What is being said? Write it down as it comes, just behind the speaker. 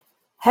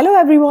Hello,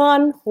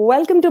 everyone.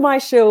 Welcome to my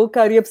show,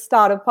 Career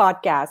Startup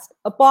Podcast,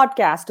 a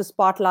podcast to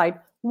spotlight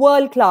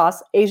world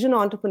class Asian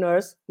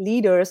entrepreneurs,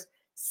 leaders,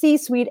 C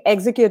suite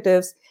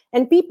executives,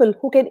 and people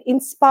who can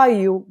inspire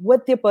you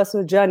with their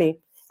personal journey.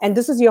 And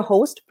this is your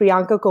host,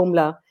 Priyanka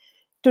Komla.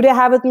 Today, I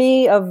have with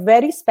me a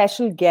very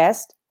special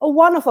guest, a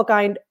one of a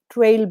kind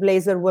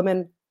trailblazer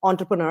woman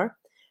entrepreneur.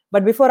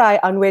 But before I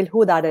unveil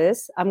who that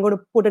is, I'm going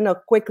to put in a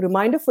quick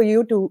reminder for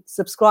you to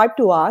subscribe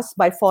to us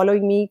by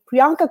following me,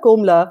 Priyanka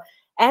Komla,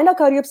 and our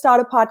Career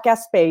Startup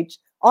podcast page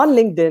on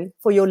LinkedIn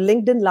for your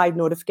LinkedIn live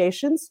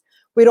notifications.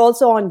 We're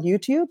also on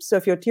YouTube. So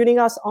if you're tuning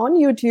us on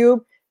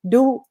YouTube,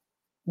 do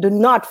do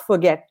not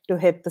forget to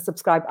hit the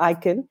subscribe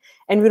icon.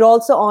 And we're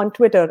also on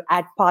Twitter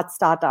at Path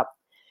Startup.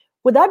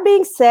 With that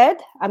being said,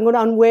 I'm going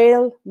to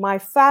unveil my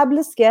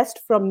fabulous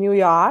guest from New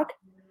York,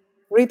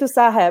 Ritu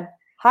Saheb.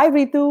 Hi,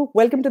 Ritu.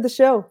 Welcome to the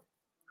show.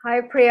 Hi,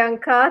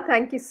 Priyanka.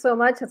 Thank you so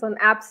much. It's an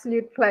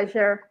absolute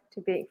pleasure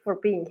for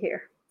being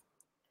here.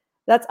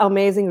 That's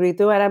amazing,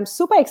 Ritu. And I'm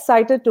super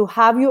excited to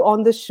have you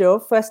on the show.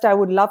 First, I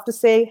would love to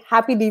say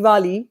Happy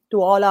Diwali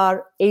to all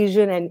our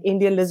Asian and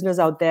Indian listeners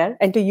out there,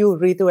 and to you,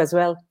 Ritu, as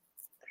well.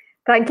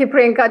 Thank you,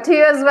 Priyanka. To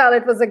you as well.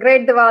 It was a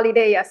great Diwali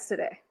day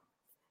yesterday.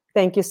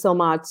 Thank you so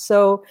much.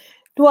 So,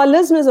 to our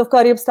listeners of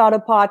Career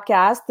Startup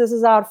Podcast, this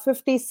is our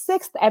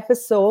 56th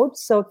episode.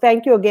 So,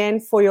 thank you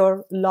again for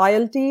your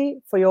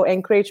loyalty, for your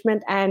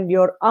encouragement, and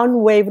your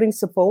unwavering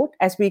support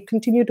as we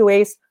continue to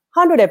ace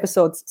 100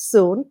 episodes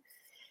soon.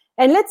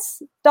 And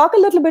let's talk a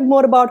little bit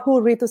more about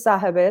who Ritu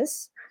Saheb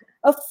is,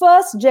 a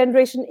first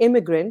generation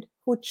immigrant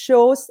who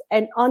chose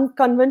an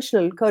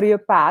unconventional career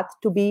path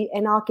to be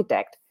an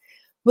architect.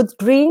 With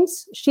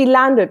dreams, she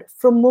landed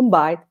from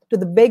Mumbai to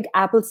the big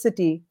apple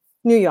city,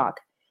 New York.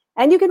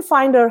 And you can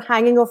find her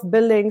hanging off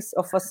buildings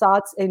or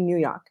facades in New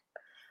York.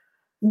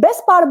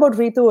 Best part about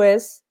Ritu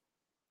is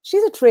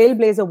she's a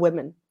trailblazer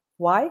woman.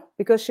 Why?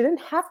 Because she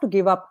didn't have to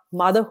give up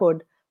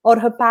motherhood or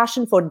her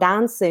passion for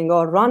dancing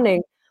or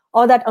running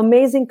or that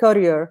amazing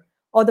career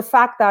or the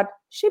fact that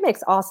she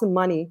makes awesome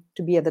money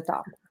to be at the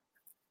top.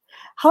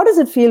 How does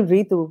it feel,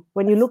 Ritu,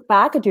 when you look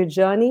back at your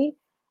journey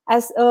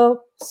as a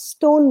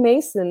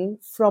stonemason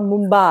from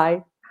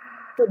Mumbai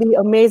to the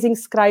amazing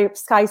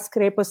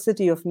skyscraper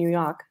city of New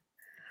York?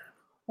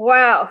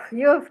 Wow,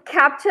 you have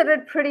captured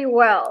it pretty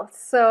well.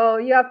 So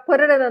you have put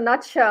it in a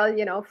nutshell,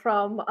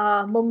 from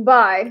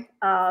Mumbai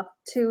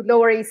to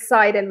Lower East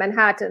Side in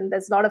Manhattan.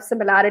 There's a lot of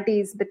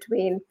similarities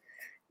between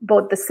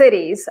both the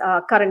cities.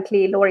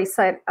 Currently, Lower East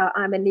Side,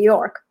 I'm in New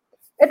York.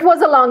 It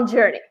was a long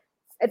journey.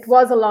 It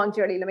was a long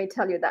journey, let me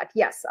tell you that.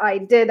 Yes, I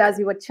did, as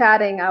you were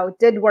chatting, I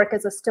did work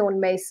as a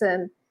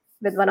stonemason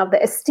with one of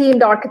the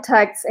esteemed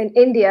architects in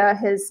India.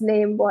 His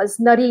name was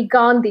Nari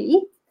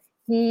Gandhi.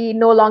 He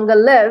no longer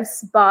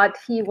lives, but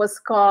he was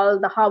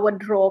called the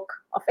Howard Rourke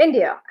of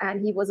India.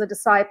 And he was a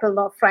disciple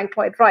of Frank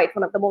Lloyd Wright,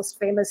 one of the most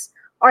famous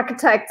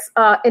architects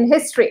in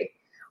history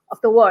of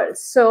the world.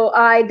 So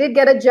I did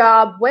get a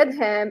job with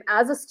him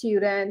as a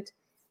student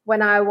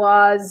when I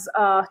was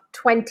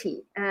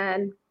 20.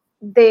 And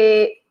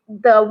the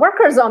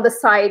workers on the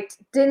site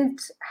didn't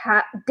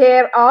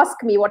dare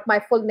ask me what my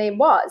full name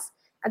was.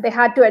 And they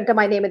had to enter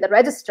my name in the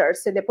register.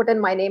 So they put in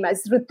my name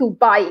as Ritu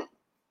Bai.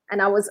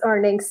 And I was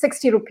earning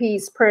 60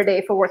 rupees per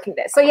day for working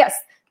there. So yes,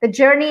 the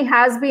journey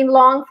has been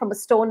long, from a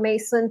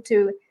stonemason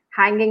to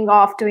hanging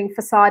off, doing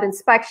facade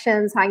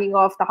inspections, hanging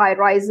off the high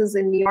rises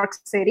in New York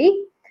City.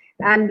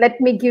 And let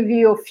me give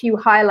you a few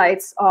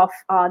highlights of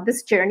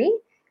this journey.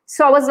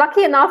 So I was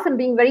lucky enough in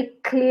being very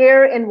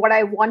clear in what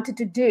I wanted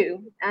to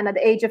do. And at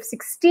the age of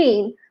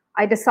 16,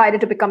 I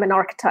decided to become an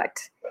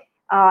architect.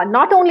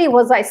 Not only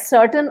was I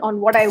certain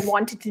on what I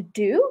wanted to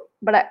do,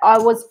 but I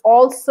was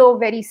also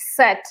very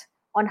set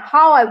on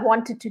how I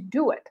wanted to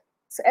do it.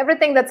 So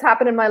everything that's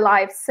happened in my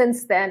life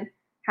since then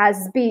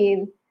has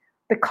been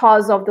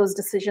because of those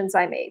decisions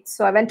I made.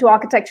 So I went to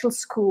architectural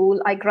school,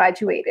 I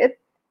graduated,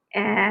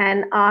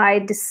 and I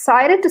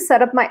decided to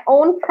set up my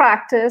own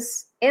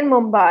practice in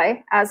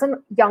Mumbai as a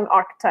young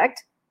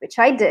architect, which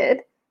I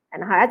did.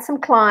 And I had some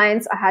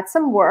clients, I had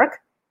some work,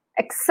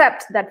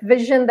 except that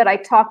vision that I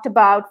talked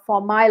about for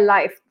my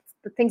life,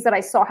 the things that I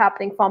saw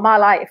happening for my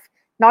life,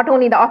 not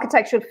only the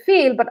architectural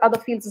field, but other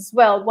fields as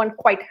well, weren't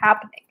quite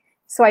happening.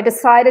 So I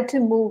decided to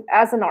move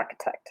as an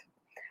architect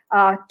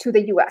to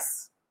the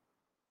US.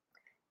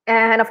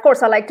 And of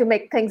course, I like to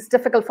make things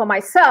difficult for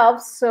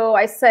myself. So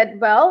I said,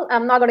 well,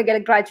 I'm not going to get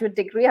a graduate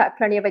degree. I have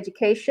plenty of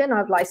education. I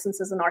have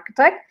license as an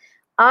architect.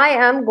 I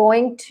am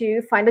going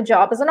to find a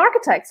job as an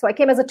architect. So I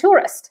came as a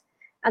tourist.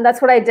 And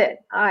that's what I did.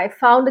 I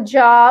found a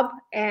job,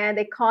 and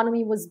the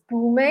economy was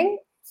booming.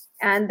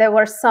 And there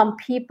were some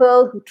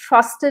people who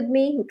trusted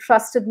me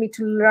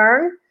to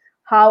learn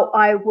how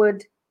I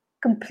would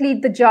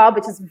complete the job,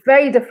 which is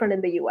very different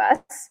in the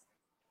US,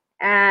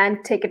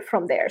 and take it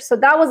from there. So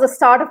that was the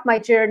start of my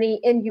journey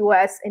in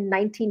US in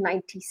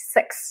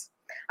 1996.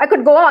 I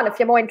could go on if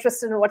you're more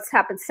interested in what's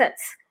happened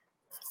since.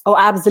 Oh,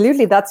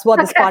 absolutely. That's what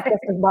this podcast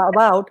is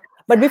about.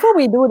 But before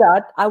we do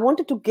that, I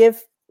wanted to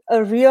give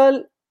a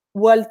real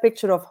world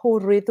picture of who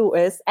Ritu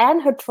is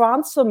and her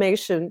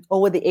transformation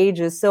over the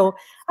ages. So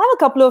I have a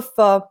couple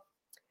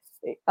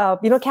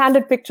of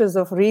candid pictures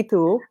of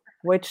Ritu,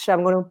 which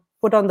I'm going to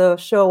put on the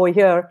show over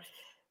here.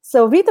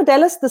 So Ritu,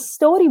 tell us the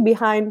story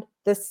behind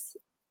this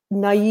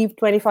naive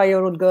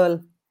 25-year-old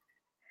girl.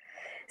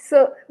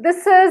 So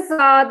this is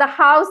the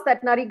house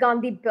that Nari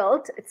Gandhi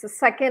built. It's a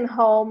second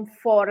home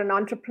for an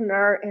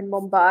entrepreneur in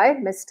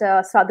Mumbai,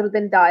 Mr.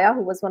 Sadruddin Daya,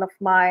 who was one of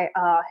my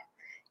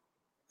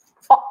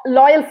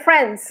loyal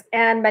friends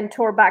and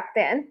mentor back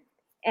then.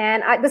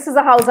 And this is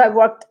a house I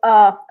worked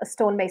a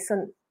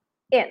stonemason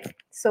in.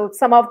 So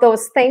some of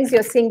those things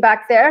you're seeing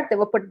back there, they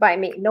were put by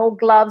me. No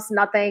gloves,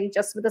 nothing,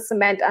 just with a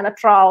cement and a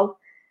trowel.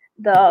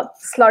 The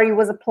slurry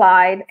was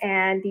applied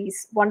and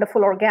these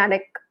wonderful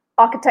organic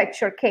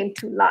architecture came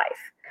to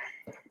life.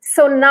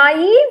 So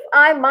naive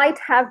I might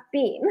have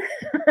been,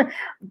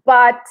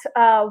 but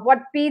what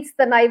beats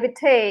the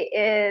naivete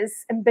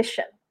is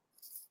ambition.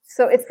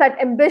 So it's that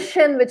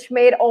ambition which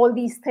made all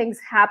these things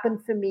happen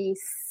for me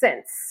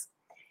since.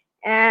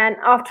 And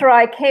after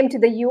I came to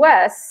the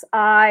US,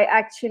 I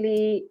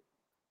actually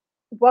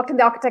worked in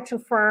the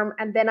architectural firm,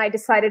 and then I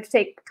decided to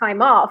take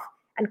time off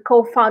and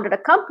co-founded a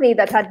company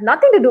that had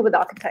nothing to do with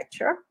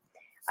architecture.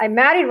 I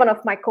married one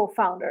of my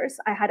co-founders.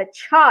 I had a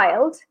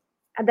child,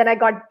 and then I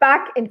got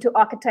back into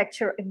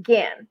architecture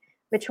again,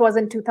 which was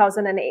in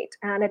 2008.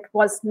 And it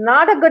was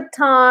not a good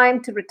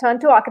time to return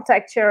to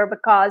architecture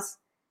because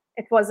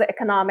it was an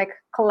economic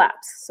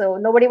collapse. So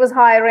nobody was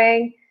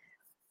hiring.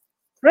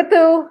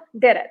 Ritu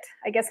did it.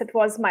 I guess it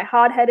was my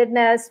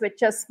hard-headedness which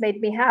just made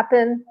it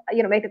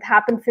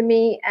happen for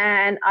me.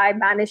 And I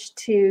managed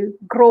to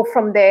grow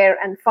from there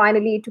and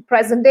finally to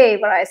present day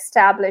where I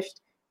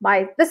established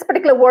this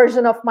particular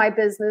version of my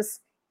business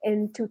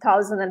in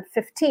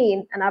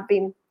 2015, and I've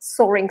been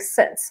soaring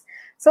since.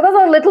 So those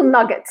are little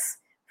nuggets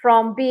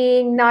from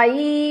being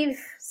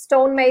naive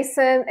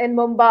stonemason in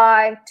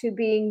Mumbai to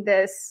being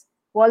this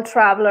world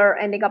traveler,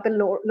 ending up in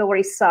Lower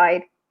East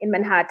Side in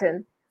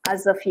Manhattan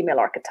as a female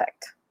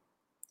architect.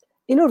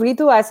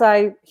 Ritu, as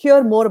I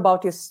hear more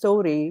about your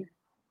story,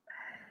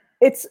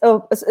 it's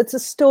a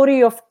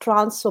story of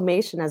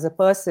transformation as a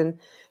person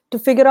to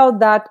figure out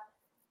that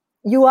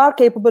you are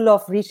capable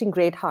of reaching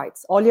great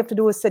heights. All you have to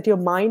do is set your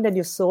mind and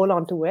your soul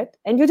onto it.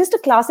 And you're just a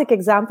classic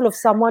example of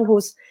someone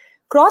who's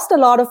crossed a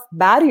lot of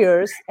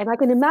barriers. And I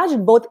can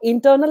imagine both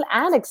internal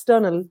and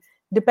external,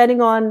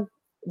 depending on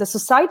the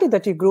society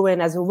that you grew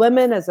in as a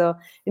woman, as a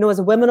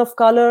woman of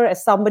color,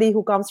 as somebody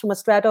who comes from a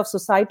strata of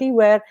society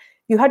where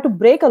you had to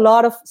break a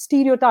lot of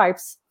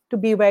stereotypes to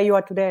be where you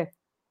are today.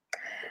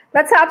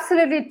 That's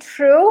absolutely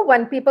true.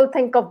 When people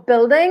think of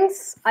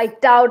buildings, I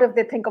doubt if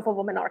they think of a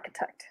woman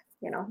architect.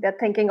 They're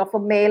thinking of a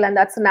male, and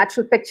that's a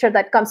natural picture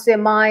that comes to their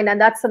mind,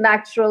 and that's a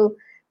natural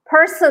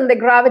person they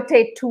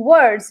gravitate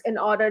towards in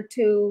order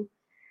to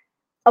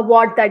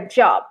award that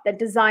job, that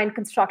design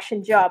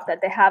construction job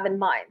that they have in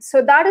mind.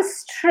 So that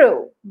is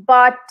true,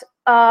 but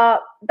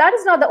that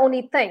is not the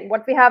only thing.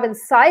 What we have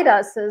inside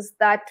us is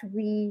that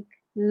we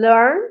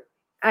learn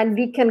and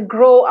we can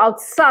grow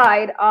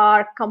outside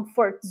our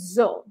comfort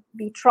zone.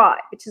 We try,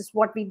 which is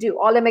what we do.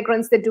 All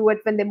immigrants, they do it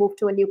when they move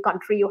to a new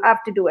country. You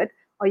have to do it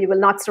or you will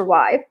not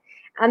survive.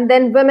 And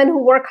then women who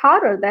work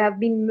harder. There have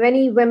been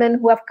many women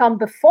who have come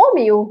before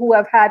me who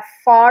have had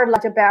far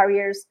larger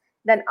barriers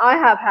than I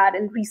have had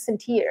in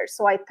recent years.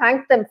 So I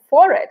thank them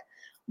for it.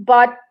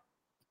 But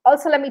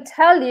also, let me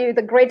tell you,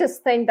 the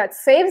greatest thing that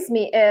saves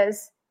me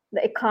is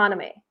the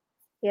economy.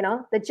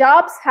 The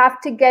jobs have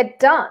to get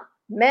done.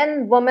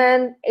 Men,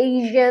 women,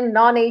 Asian,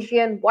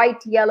 non-Asian,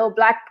 white, yellow,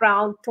 black,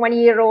 brown,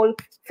 20-year-old,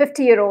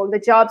 50-year-old, the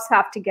jobs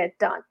have to get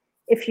done.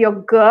 If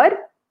you're good,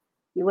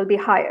 you will be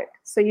hired.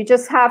 So you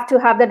just have to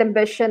have that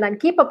ambition and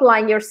keep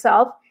applying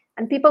yourself,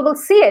 and people will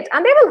see it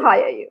and they will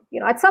hire you.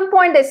 At some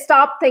point they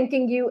stop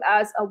thinking you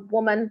as a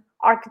woman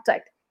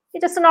architect.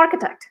 You're just an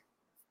architect.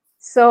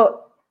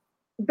 So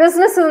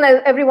business is in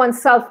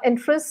everyone's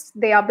self-interest.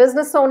 They are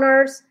business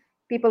owners.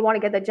 People want to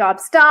get the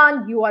jobs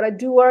done. You are a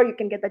doer. You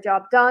can get the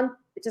job done,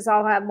 which is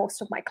how I have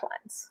most of my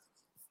clients.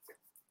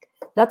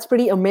 That's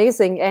pretty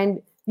amazing.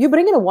 And you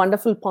bring in a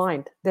wonderful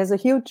point. There's a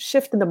huge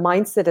shift in the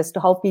mindset as to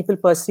how people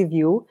perceive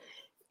you.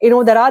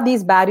 There are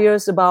these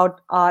barriers about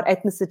our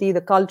ethnicity,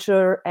 the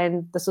culture,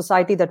 and the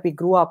society that we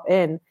grew up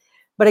in.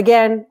 But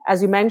again,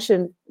 as you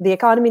mentioned, the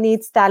economy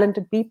needs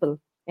talented people.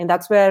 And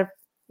that's where,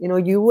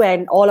 you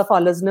and all of our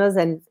listeners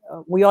and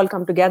we all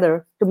come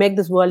together to make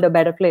this world a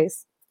better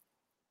place.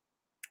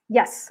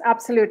 Yes,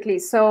 absolutely.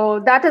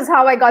 So that is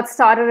how I got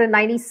started in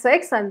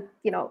 96. And,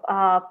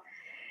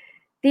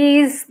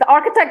 the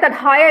architect that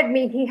hired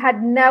me, he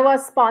had never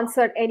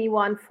sponsored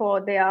anyone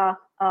for their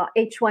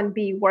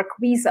H-1B work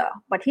visa,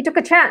 but he took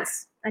a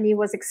chance and he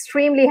was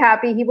extremely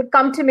happy. He would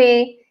come to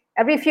me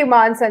every few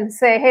months and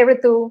say, "Hey,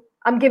 Ritu,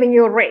 I'm giving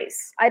you a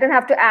raise." I didn't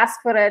have to ask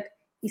for it.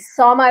 He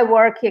saw my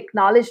work, he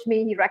acknowledged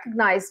me, he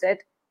recognized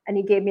it, and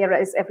he gave me a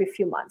raise every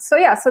few months. So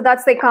yeah, so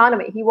that's the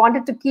economy. He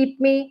wanted to keep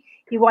me.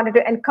 He wanted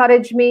to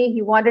encourage me.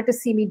 He wanted to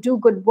see me do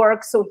good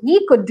work so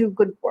he could do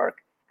good work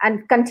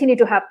and continue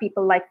to have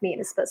people like me in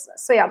his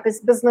business. So yeah, this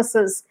business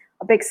is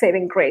a big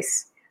saving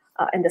grace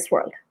in this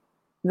world.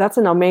 That's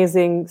an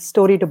amazing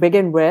story to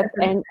begin with.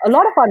 And a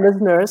lot of our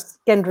listeners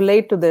can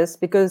relate to this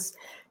because,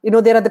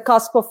 they're at the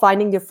cusp of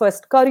finding their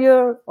first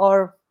career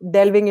or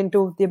delving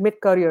into their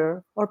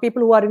mid-career, or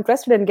people who are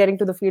interested in getting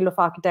to the field of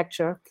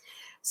architecture.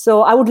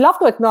 So I would love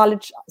to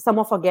acknowledge some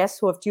of our guests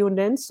who have tuned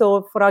in.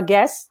 So for our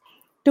guests,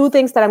 two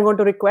things that I'm going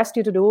to request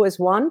you to do is,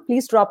 one,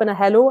 please drop in a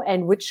hello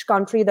and which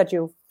country that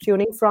you're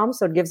tuning from.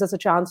 So it gives us a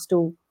chance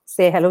to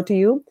say hello to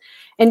you.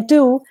 And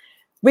two,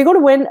 we're going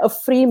to win a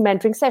free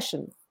mentoring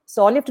session.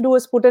 So all you have to do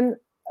is put in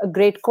a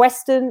great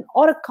question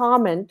or a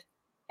comment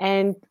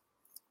and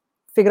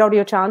figure out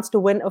your chance to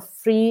win a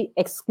free,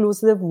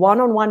 exclusive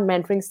one-on-one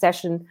mentoring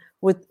session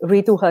with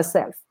Ritu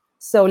herself.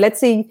 So let's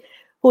see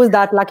who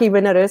that lucky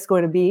winner is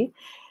going to be.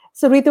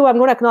 So Ritu, I'm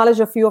going to acknowledge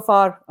a few of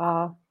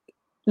our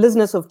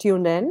listeners who've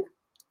tuned in.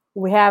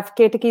 We have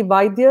Ketaki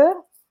Vaidya,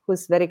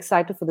 who's very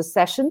excited for the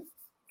session.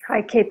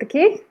 Hi,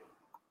 Ketaki.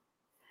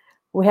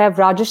 We have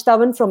Rajesh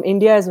Tavan from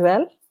India as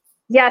well.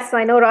 Yes,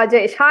 I know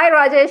Rajesh. Hi,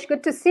 Rajesh.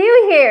 Good to see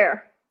you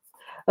here.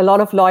 A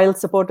lot of loyal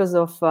supporters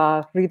of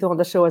Ritu on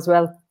the show as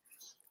well.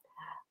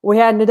 We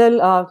had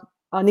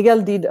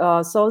Nigel D.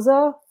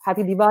 Souza.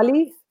 Happy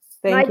Diwali.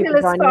 Thank you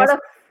for joining us.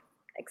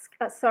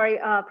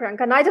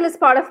 Priyanka. Nigel is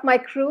part of my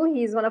crew.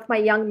 He's one of my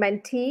young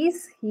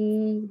mentees.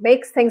 He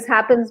makes things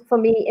happen for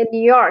me in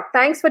New York.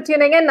 Thanks for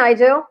tuning in,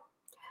 Nigel.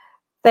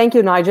 Thank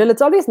you, Nigel.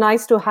 It's always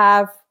nice to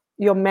have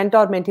your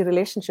mentor-mentee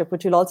relationship,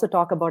 which we'll also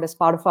talk about as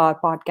part of our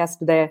podcast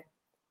today.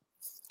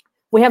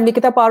 We have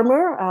Nikita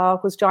Parmar,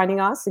 who's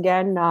joining us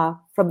again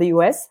from the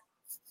US.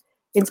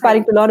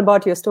 Inspiring to learn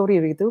about your story,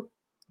 Ritu.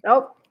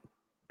 Oh,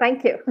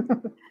 thank you.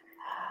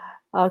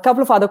 A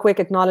couple of other quick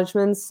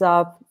acknowledgements.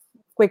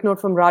 Quick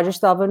note from Rajesh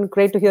Tavan.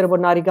 Great to hear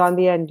about Nari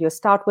Gandhi and your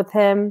start with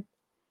him.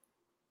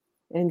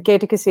 And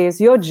Ketaki says,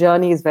 your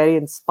journey is very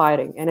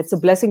inspiring. And it's a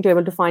blessing to be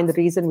able to find the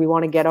reason we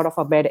want to get out of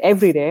our bed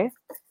every day.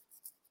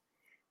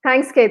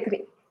 Thanks,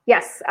 Ketri.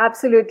 Yes,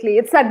 absolutely.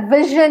 It's that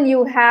vision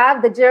you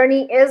have. The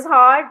journey is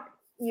hard.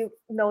 You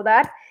know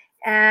that.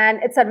 And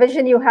it's a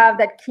vision you have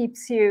that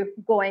keeps you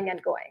going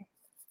and going.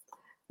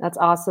 That's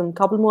awesome.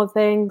 Couple more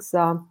things.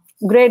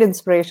 Great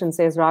inspiration,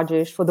 says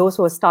Rajesh, for those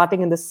who are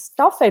starting in this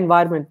tough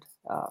environment.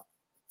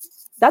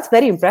 That's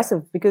very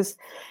impressive because,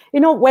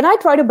 when I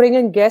try to bring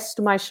in guests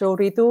to my show,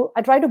 Ritu,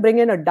 I try to bring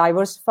in a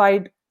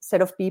diversified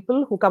set of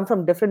people who come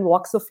from different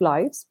walks of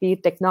life, be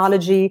it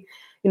technology,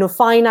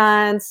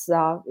 finance,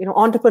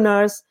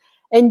 entrepreneurs.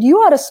 And you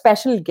are a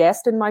special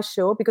guest in my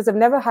show because I've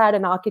never had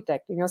an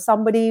architect,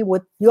 somebody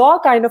with your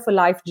kind of a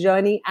life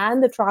journey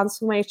and the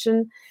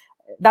transformation.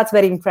 That's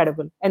very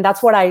incredible. And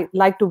that's what I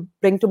like to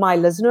bring to my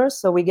listeners.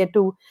 So we get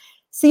to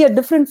see a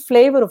different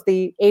flavor of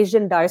the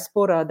Asian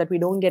diaspora that we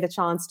don't get a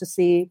chance to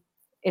see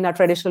in our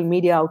traditional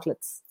media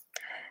outlets.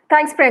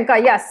 Thanks,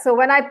 Priyanka. Yes. So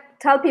when I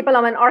tell people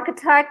I'm an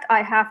architect,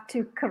 I have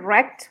to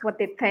correct what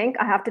they think.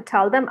 I have to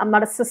tell them I'm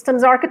not a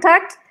systems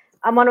architect.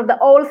 I'm one of the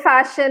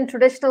old-fashioned,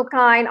 traditional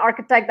kind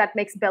architect that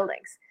makes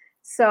buildings.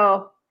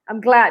 So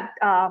I'm glad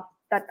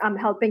that I'm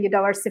helping you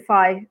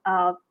diversify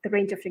the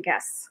range of your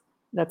guests.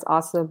 That's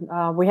awesome.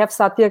 We have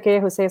Satya K,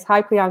 who says,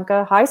 hi,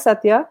 Priyanka. Hi,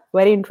 Satya.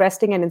 Very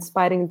interesting and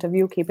inspiring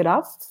interview. Keep it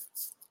up.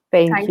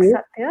 Thanks, you.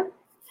 Satya.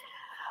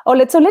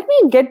 So let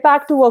me get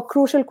back to a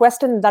crucial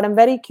question that I'm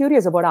very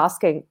curious about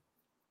asking.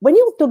 When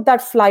you took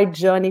that flight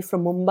journey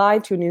from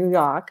Mumbai to New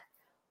York,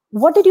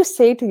 what did you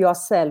say to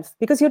yourself?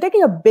 Because you're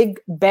taking a big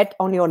bet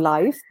on your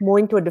life,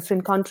 moving to a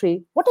different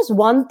country. What is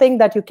one thing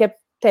that you kept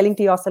telling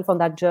to yourself on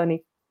that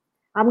journey?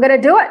 I'm going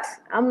to do it.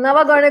 I'm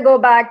never going to go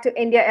back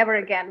to India ever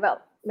again. Well,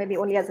 maybe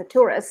only as a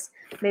tourist,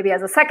 maybe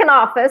as a second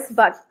office,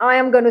 but I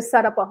am going to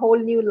set up a whole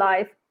new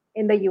life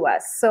in the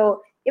US.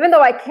 So even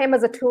though I came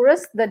as a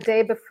tourist, the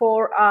day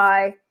before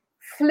I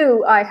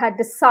flew, I had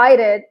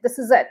decided this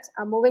is it.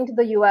 I'm moving to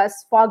the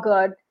US for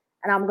good,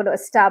 and I'm going to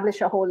establish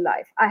a whole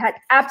life. I had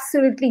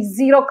absolutely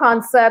zero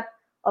concept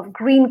of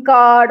green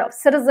card, of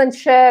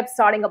citizenship,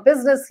 starting a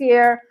business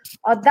here,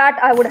 or that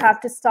I would have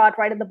to start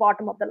right at the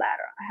bottom of the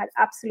ladder. I had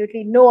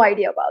absolutely no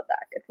idea about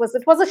that. It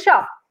was a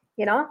shock.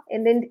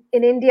 In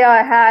India,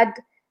 I had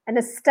an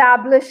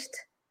established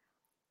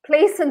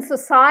place in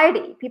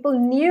society. People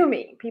knew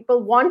me.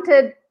 People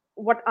wanted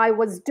what I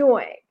was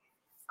doing.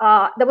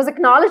 There was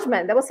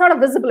acknowledgement. There was sort of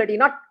visibility,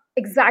 not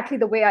exactly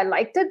the way I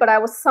liked it, but I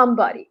was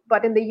somebody.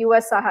 But in the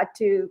US, I had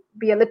to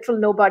be a literal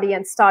nobody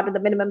and start at the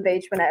minimum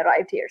wage when I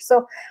arrived here.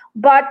 So,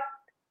 but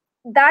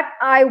that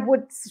I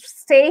would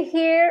stay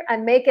here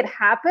and make it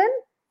happen,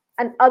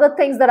 and other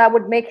things that I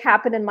would make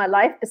happen in my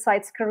life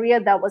besides career,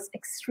 that was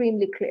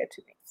extremely clear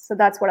to me. So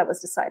that's what I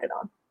was decided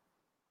on.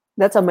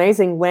 That's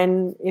amazing.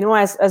 When,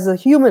 as a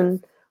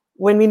human,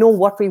 when we know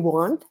what we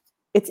want,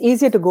 it's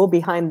easier to go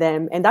behind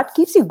them. And that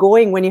keeps you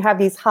going when you have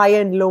these high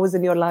and lows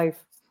in your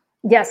life.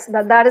 Yes,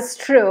 that is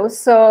true.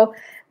 So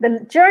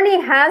the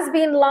journey has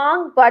been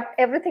long, but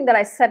everything that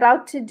I set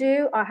out to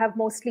do, I have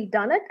mostly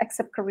done it,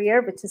 except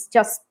career, which is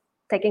just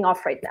taking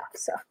off right now.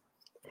 So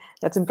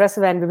That's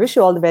impressive, and we wish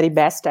you all the very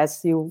best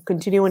as you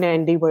continue in your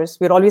endeavors.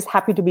 We're always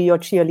happy to be your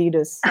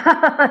cheerleaders.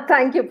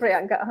 Thank you,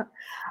 Priyanka.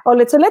 All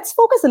right, so let's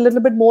focus a little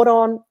bit more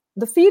on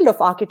the field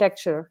of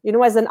architecture.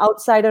 As an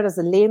outsider, as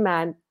a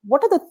layman,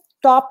 what are the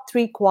top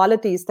 3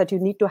 qualities that you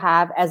need to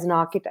have as an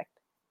architect?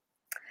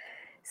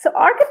 So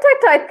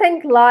architect, I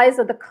think, lies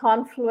at the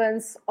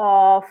confluence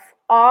of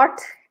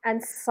art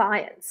and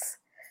science.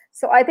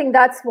 So I think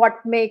that's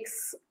what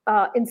makes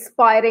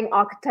inspiring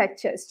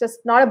architecture. It's just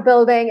not a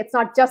building. It's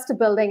not just a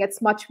building.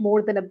 It's much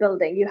more than a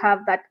building. You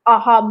have that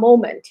aha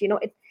moment.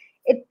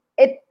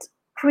 It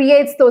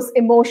creates those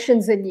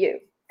emotions in you.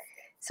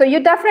 So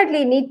you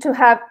definitely need to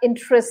have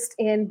interest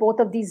in both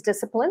of these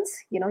disciplines.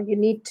 You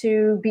need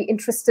to be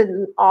interested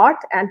in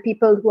art, and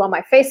people who are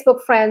my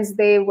Facebook friends,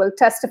 they will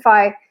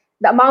testify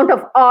the amount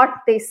of art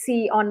they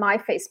see on my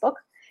Facebook.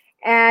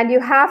 And you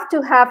have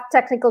to have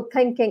technical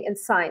thinking in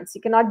science.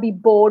 You cannot be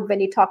bored when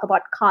you talk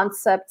about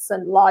concepts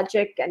and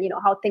logic and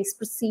how things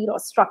proceed or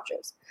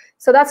structures.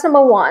 So that's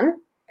number 1.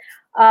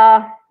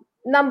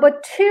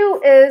 Number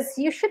 2 is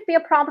you should be a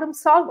problem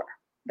solver,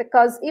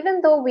 because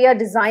even though we are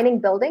designing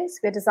buildings,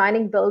 we're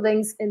designing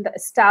buildings in the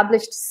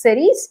established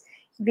cities.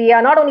 We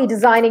are not only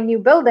designing new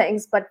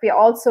buildings, but we are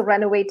also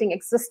renovating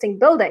existing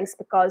buildings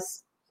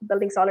because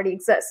buildings already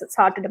exist. It's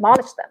hard to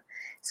demolish them.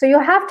 So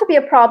you have to be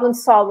a problem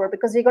solver,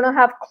 because you're going to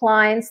have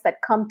clients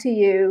that come to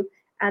you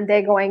and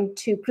they're going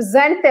to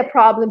present their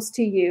problems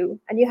to you,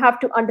 and you have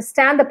to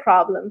understand the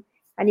problem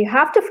and you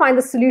have to find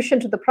the solution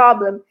to the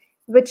problem,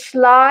 which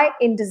lie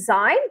in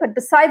design. But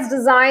besides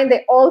design,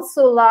 they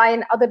also lie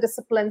in other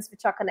disciplines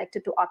which are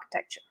connected to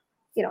architecture.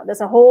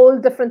 There's a whole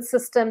different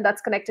system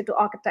that's connected to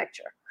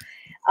architecture.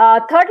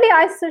 Thirdly,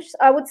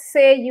 I would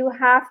say you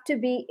have to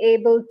be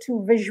able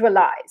to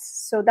visualize.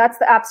 So that's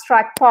the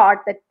abstract part,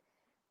 that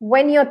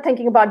when you're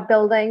thinking about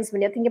buildings,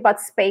 when you're thinking about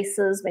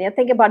spaces, when you're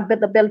thinking about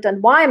the built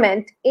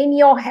environment, in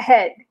your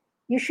head,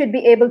 you should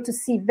be able to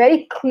see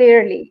very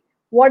clearly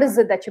what is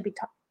it that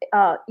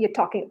you're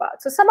talking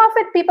about. So some of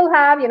it people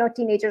have,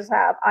 teenagers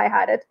have, I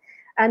had it.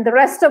 And the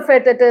rest of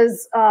it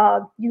is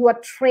you are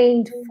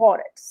trained for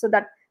it. So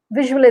that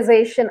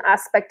visualization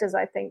aspect is,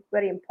 I think,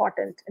 very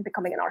important in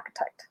becoming an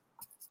architect.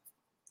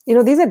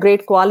 These are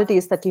great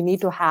qualities that you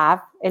need to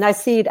have. And I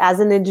see it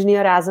as an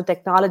engineer, as a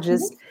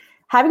technologist,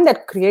 having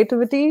that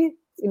creativity,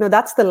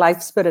 that's the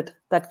life spirit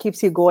that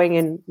keeps you going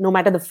in no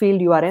matter the field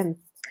you are in.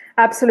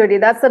 Absolutely.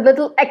 That's a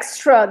little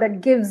extra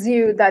that gives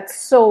you that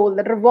soul,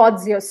 that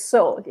rewards your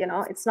soul.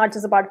 It's not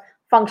just about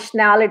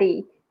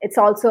functionality. It's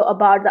also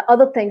about the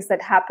other things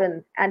that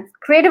happen. And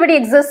creativity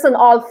exists in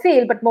all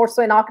fields, but more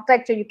so in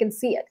architecture, you can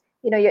see it.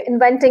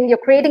 You're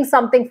creating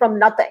something from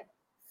nothing.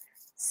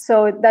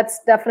 So that's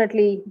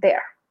definitely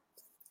there.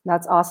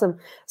 That's awesome.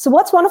 So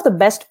what's one of the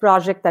best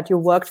projects that you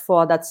worked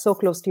for that's so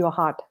close to your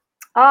heart?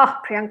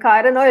 Priyanka,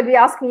 I don't know if you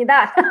ask me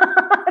that.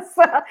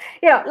 So,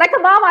 like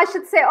a mom, I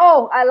should say,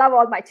 I love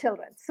all my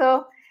children.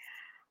 So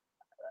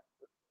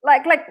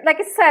like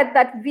I said,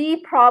 that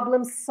we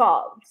problem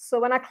solve. So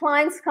when our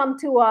clients come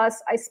to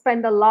us, I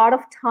spend a lot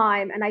of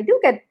time, and I do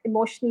get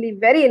emotionally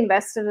very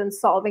invested in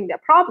solving their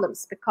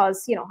problems,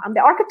 because, I'm the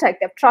architect.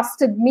 They've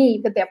trusted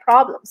me with their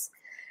problems.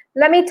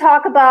 Let me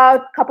talk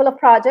about a couple of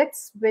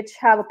projects which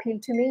have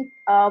appealed to me,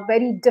 a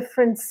very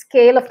different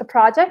scale of the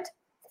project.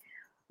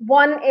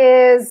 One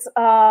is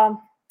an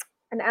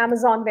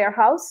Amazon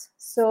warehouse.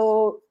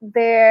 So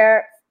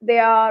they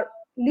are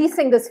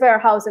leasing this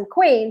warehouse in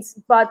Queens,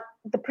 but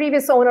the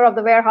previous owner of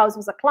the warehouse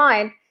was a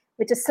client,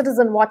 which is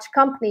Citizen Watch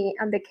Company.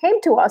 And they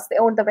came to us. They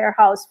owned the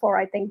warehouse for,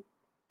 I think,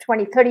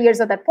 20, 30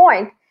 years at that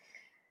point.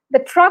 The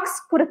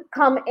trucks could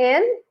come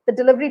in, the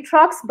delivery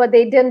trucks, but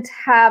they didn't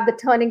have the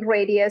turning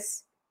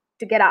radius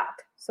to get out.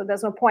 So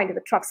there's no point in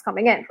the trucks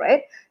coming in,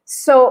 right?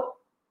 So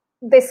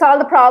they solved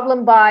the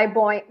problem by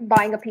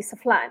buying a piece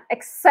of land,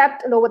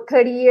 except in over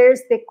 30 years,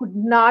 they could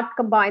not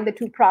combine the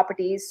two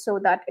properties so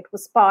that it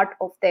was part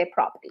of their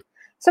property.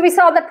 So we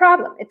solved that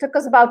problem. It took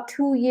us about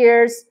 2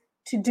 years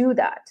to do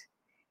that.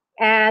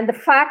 And the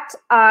fact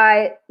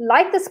I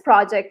like this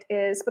project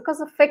is because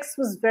the fix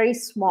was very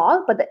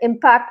small, but the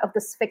impact of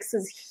this fix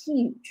is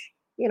huge.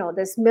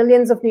 There's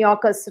millions of New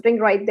Yorkers sitting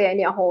right there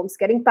in your homes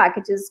getting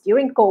packages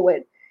during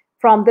COVID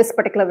from this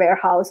particular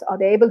warehouse. Are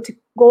they able to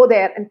go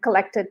there and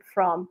collect it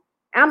from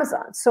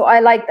Amazon? So I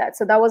like that.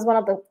 So that was one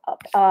of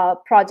the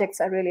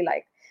projects I really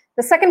like.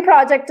 The second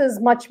project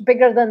is much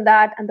bigger than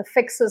that, and the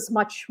fix is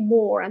much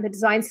more, and the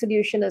design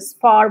solution is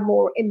far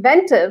more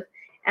inventive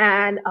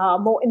and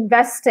more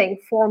investing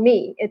for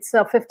me. It's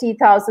a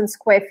 50,000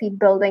 square feet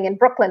building in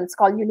Brooklyn. It's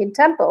called Union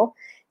Temple.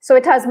 So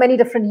it has many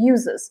different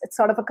uses. It's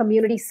sort of a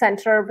community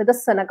center with a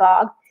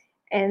synagogue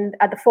and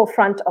at the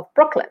forefront of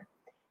Brooklyn.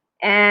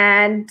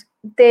 And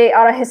they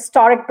are a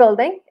historic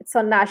building. It's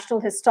on National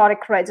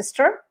Historic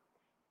Register.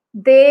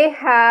 They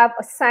have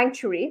a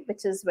sanctuary,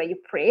 which is where you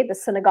pray, the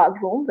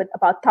synagogue room with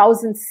about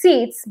 1,000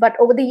 seats. But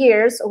over the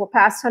years, over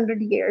past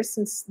 100 years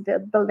since the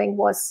building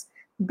was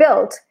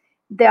built,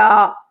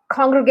 their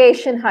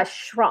congregation has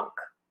shrunk.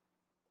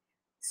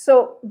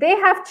 So they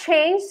have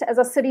changed as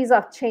the cities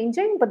are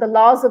changing, but the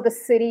laws of the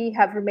city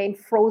have remained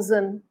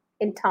frozen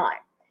in time.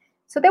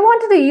 So they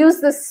wanted to use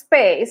this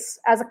space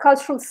as a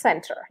cultural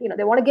center.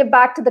 They want to give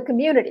back to the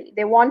community.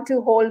 They want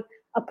to hold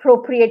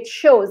appropriate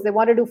shows. They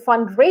want to do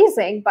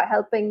fundraising by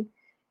helping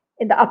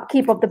in the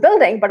upkeep of the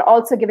building, but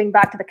also giving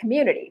back to the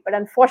community. But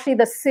unfortunately,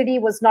 the city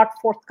was not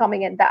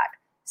forthcoming in that.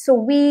 So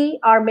we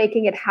are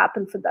making it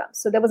happen for them.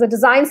 So there was a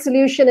design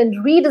solution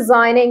in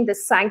redesigning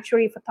this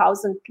sanctuary for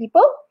 1,000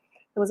 people.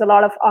 There was a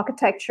lot of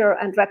architecture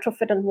and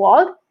retrofit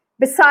involved.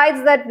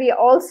 Besides that, we are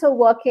also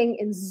working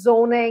in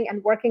zoning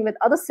and working with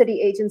other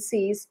city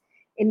agencies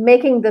in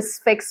making this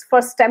fix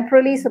first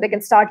temporarily so they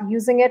can start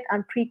using it.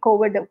 And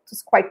pre-COVID, it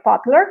was quite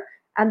popular.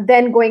 And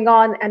then going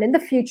on, and in the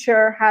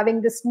future,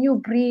 having this new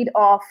breed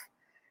of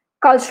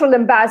cultural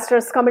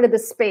ambassadors come into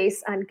this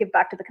space and give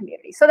back to the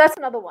community. So that's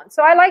another one.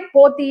 So I like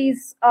both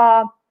these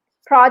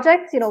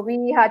projects.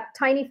 We had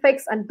tiny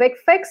fix and big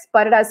fix,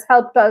 but it has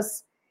helped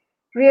us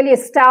really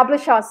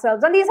establish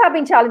ourselves. And these have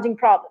been challenging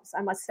problems,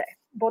 I must say.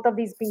 Both of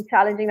these being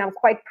challenging. I'm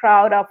quite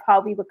proud of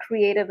how we were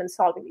creative in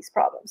solving these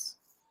problems.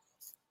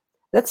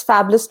 That's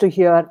fabulous to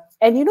hear.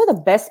 And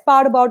the best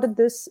part about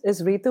this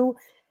is, Ritu,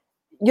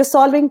 you're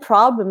solving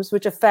problems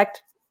which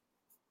affect,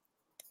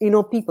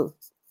 people,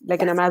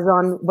 like an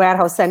Amazon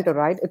warehouse center,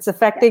 right? It's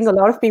affecting a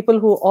lot of people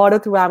who order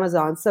through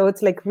Amazon. So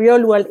it's like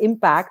real world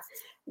impact,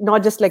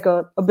 not just like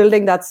a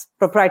building that's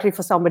proprietary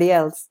for somebody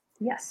else.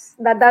 Yes,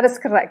 that is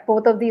correct.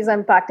 Both of these are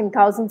impacting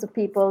thousands of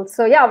people.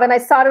 So yeah, when I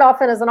started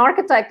off as an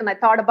architect and I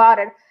thought about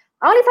it,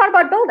 I only thought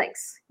about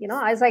buildings,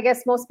 as I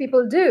guess most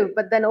people do.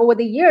 But then over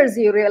the years,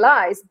 you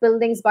realize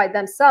buildings by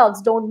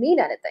themselves don't mean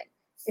anything.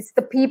 It's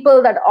the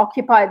people that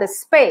occupy the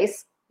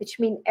space, which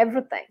mean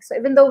everything. So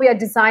even though we are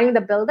designing the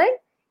building,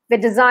 we're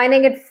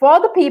designing it for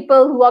the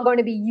people who are going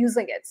to be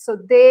using it. So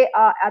they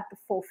are at the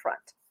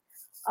forefront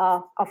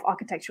of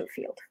architectural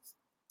field.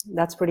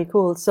 That's pretty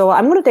cool. So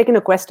I'm going to take in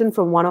a question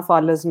from one of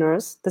our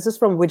listeners. This is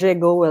from Vijay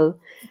Goel.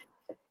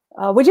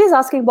 Vijay is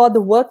asking about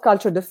the work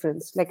culture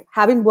difference. Like,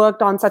 having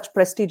worked on such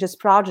prestigious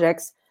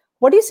projects,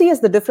 what do you see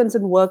as the difference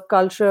in work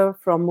culture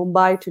from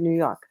Mumbai to New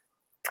York?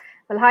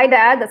 Well, hi,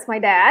 Dad. That's my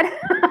dad.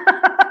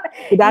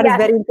 Your dad is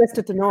very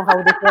interested to know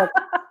how this works.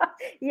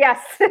 Yes,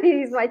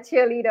 he's my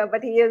cheerleader,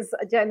 but he is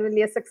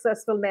genuinely a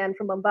successful man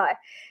from Mumbai.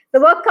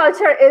 The work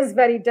culture is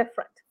very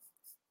different.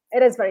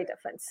 It is very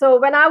different. So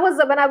when I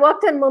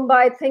worked in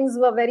Mumbai, things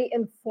were very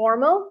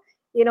informal.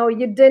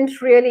 You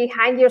didn't really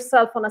hang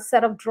yourself on a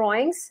set of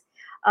drawings.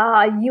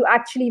 You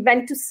actually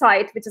went to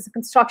site, which is a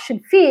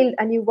construction field,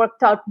 and you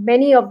worked out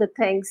many of the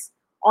things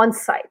on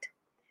site.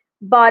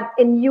 But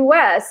in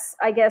US,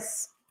 I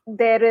guess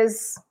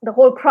the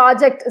whole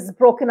project is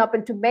broken up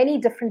into many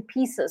different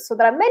pieces. So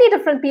there are many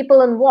different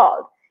people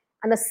involved,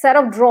 and a set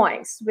of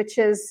drawings, which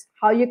is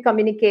how you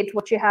communicate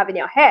what you have in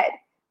your head,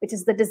 which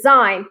is the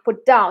design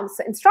put down,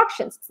 so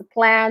instructions, the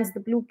plans, the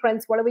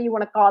blueprints, whatever you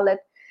want to call it.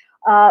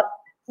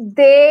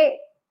 They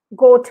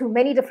go to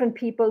many different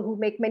people who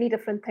make many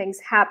different things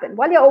happen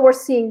while you're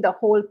overseeing the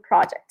whole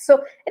project.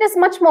 So it is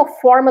much more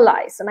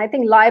formalized. And I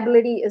think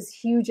liability is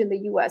huge in the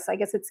US. I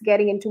guess it's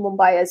getting into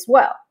Mumbai as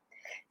well.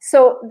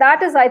 So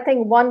that is, I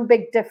think, one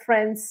big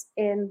difference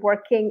in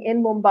working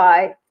in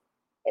Mumbai,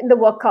 in the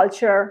work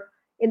culture,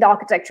 in the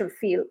architectural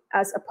field,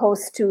 as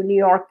opposed to New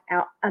York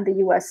and the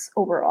US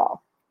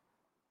overall.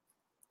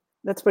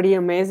 That's pretty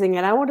amazing.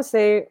 And I want to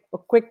say a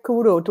quick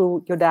kudo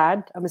to your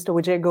dad, Mr.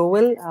 Vijay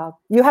Goel.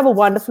 You have a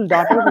wonderful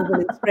daughter who's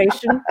an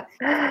inspiration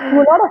to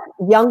a lot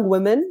of young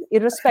women,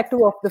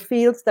 irrespective of the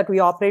fields that we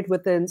operate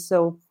within.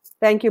 So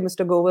thank you,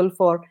 Mr. Goel,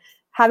 for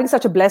having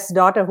such a blessed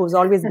daughter who's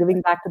always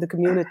giving back to the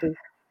community.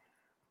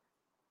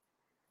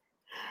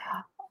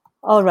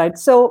 All right.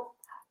 So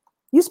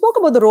you spoke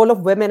about the role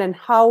of women and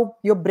how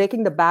you're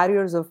breaking the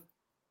barriers of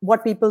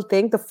what people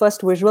think, the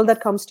first visual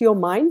that comes to your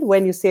mind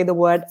when you say the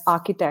word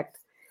architect.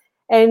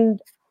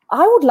 And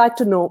I would like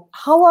to know,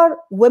 how are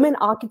women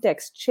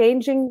architects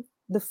changing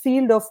the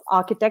field of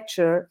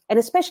architecture and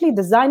especially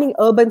designing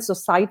urban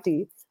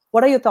society?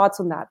 What are your thoughts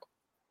on that?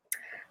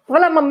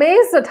 Well, I'm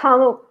amazed at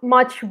how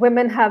much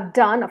women have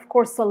done. Of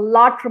course, a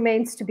lot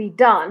remains to be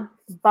done.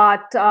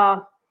 But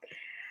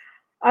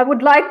I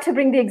would like to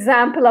bring the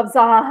example of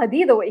Zaha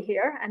Hadid over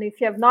here. And if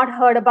you have not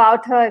heard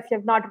about her, if you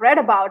have not read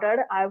about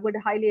her, I would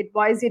highly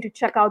advise you to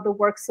check out the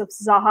works of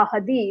Zaha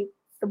Hadid,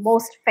 the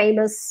most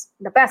famous,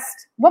 the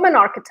best woman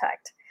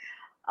architect.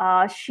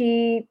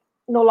 She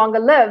no longer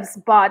lives,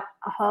 but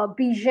her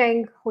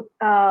Beijing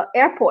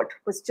airport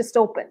was just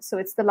opened. So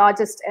it's the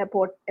largest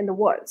airport in the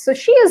world. So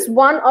she is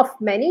one of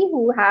many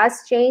who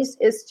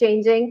is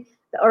changing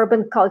the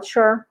urban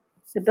culture,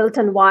 the built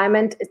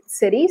environment in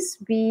cities.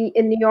 We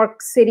in New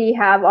York City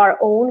have our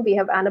own. We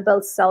have Annabelle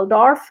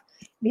Seldorf.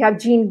 We have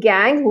Jean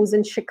Gang, who's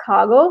in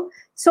Chicago.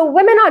 So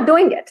women are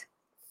doing it.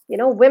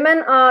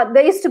 Women,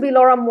 there used to be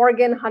Laura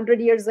Morgan 100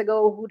 years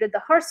ago who did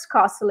the Hearst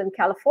Castle in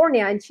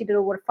California, and she did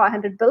over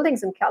 500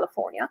 buildings in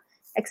California,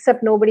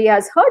 except nobody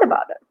has heard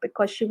about it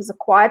because she was a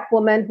quiet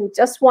woman who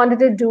just wanted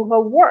to do her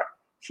work.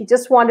 She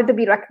just wanted to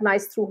be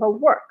recognized through her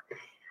work.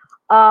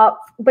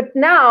 But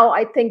now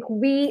I think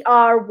we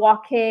are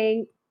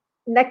walking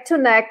neck to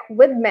neck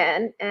with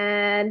men,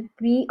 and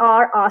we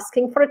are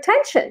asking for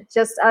attention.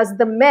 Just as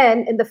the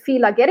men in the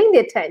field are getting the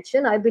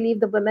attention, I believe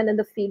the women in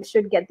the field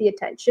should get the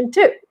attention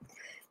too.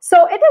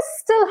 So it is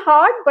still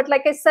hard, but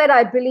like I said,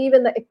 I believe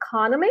in the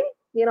economy.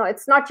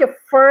 It's not your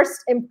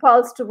first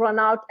impulse to run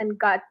out and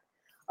get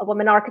a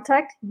woman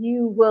architect.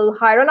 You will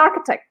hire an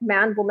architect,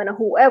 man, woman, or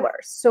whoever.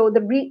 So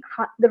the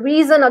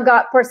reason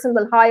a person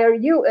will hire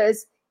you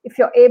is if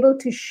you're able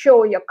to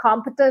show you're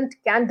competent,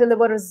 can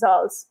deliver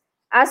results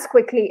as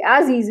quickly,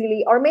 as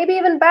easily, or maybe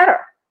even better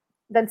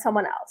than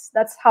someone else.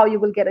 That's how you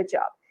will get a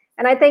job.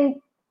 And I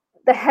think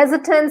the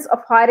hesitance of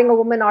hiring a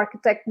woman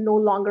architect no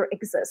longer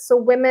exists. So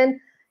women,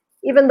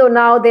 even though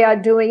now they are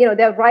doing,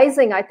 they're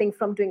rising, I think,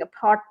 from doing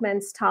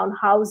apartments,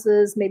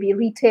 townhouses, maybe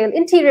retail,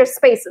 interior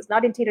spaces,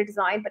 not interior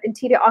design, but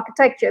interior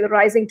architecture, they're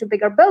rising to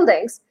bigger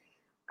buildings.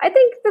 I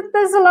think that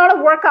there's a lot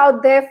of work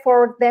out there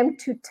for them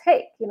to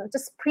take.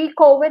 Just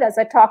pre-COVID, as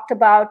I talked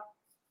about,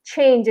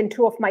 change in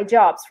two of my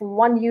jobs from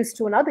one use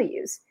to another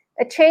use.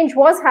 A change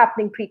was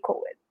happening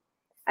pre-COVID,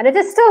 and it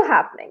is still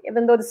happening.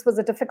 Even though this was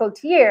a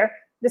difficult year,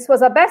 this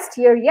was our best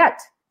year yet,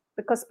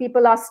 because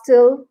people are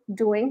still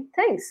doing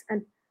things.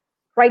 And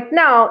right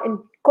now in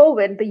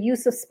COVID, the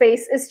use of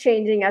space is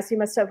changing. As you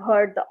must have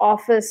heard, the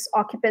office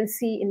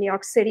occupancy in New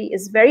York City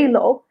is very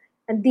low,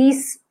 and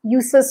these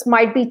uses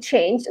might be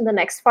changed in the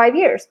next 5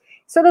 years.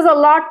 So there's a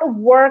lot of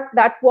work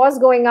that was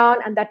going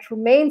on and that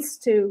remains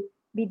to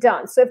be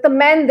done. So if the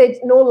men, they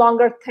no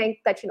longer think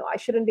that, I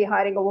shouldn't be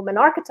hiring a woman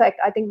architect,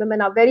 I think women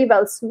are very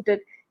well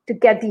suited to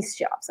get these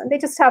jobs. And they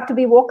just have to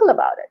be vocal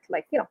about it.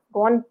 Like,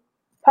 go on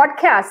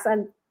podcasts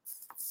and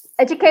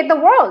educate the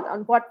world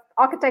on what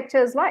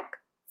architecture is like.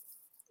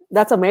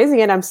 That's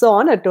amazing. And I'm so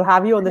honored to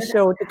have you on the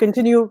show to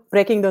continue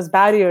breaking those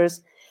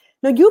barriers.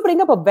 Now, you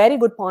bring up a very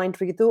good point,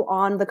 Ritu,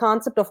 on the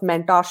concept of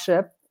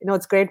mentorship.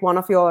 It's great. One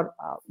of your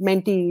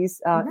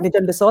mentees,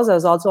 Nitin D'Souza,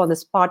 is also on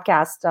this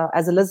podcast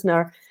as a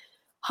listener.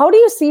 How do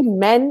you see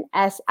men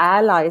as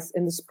allies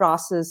in this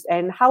process?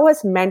 And how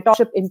has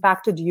mentorship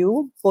impacted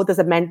you, both as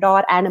a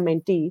mentor and a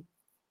mentee?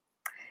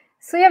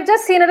 So you've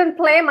just seen it in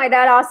play. My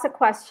dad asked a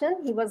question.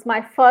 He was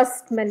my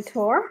first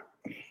mentor.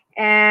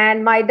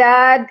 And my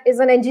dad is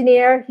an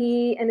engineer.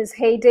 In his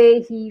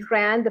heyday, he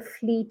ran the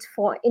fleet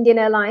for Indian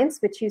Airlines,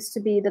 which used to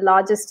be the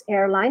largest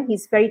airline.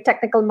 He's very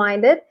technical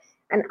minded.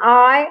 And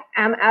I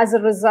am, as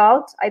a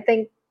result, I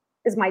think,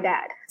 is my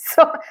dad.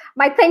 So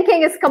my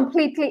thinking is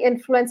completely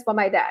influenced by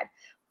my dad.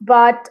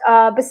 But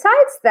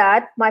besides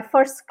that, my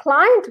first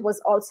client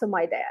was also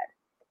my dad.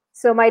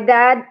 So my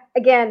dad,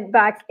 again,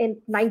 back in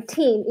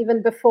 19,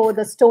 even before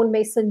the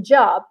stonemason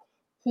job,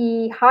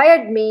 he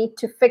hired me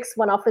to fix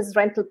one of his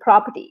rental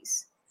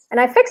properties. And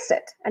I fixed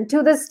it. And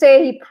to this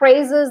day, he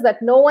praises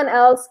that no one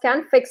else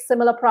can fix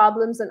similar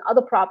problems in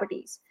other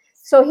properties.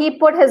 So he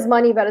put his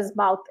money where his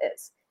mouth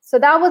is. So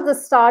that was the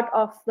start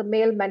of the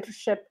male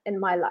mentorship in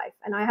my life.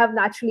 And I have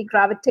naturally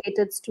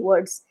gravitated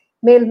towards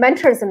male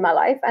mentors in my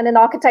life. And in the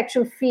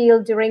architectural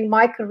field during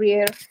my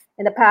career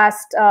in the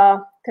past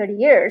 30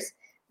 years,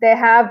 there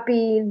have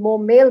been more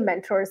male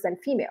mentors than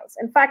females.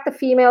 In fact, the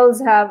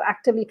females have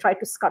actively tried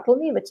to scuttle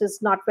me, which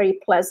is not very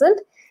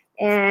pleasant.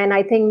 And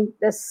I think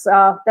that's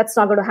not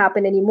going to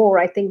happen anymore.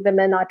 I think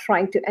women are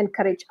trying to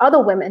encourage other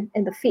women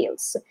in the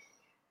fields.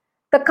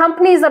 The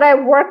companies that I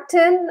worked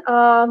in,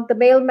 the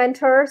male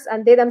mentors,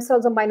 and they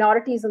themselves are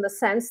minorities in the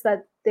sense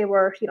that they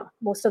were,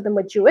 most of them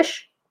were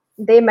Jewish.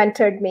 They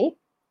mentored me.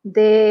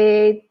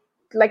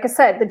 Like I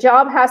said, the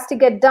job has to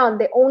get done.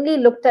 They only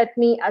looked at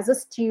me as a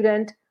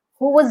student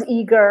who was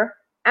eager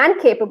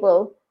and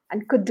capable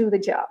and could do the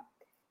job.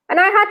 And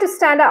I had to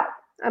stand out,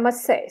 I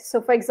must say.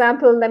 So for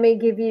example, let me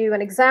give you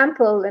an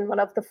example. In one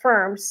of the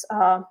firms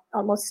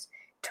almost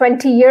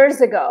 20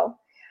 years ago,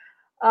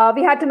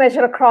 we had to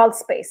measure a crawl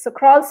space. So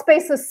crawl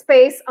space is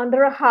space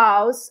under a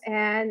house.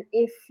 And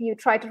if you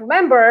try to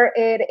remember,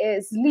 it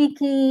is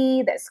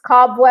leaky, there's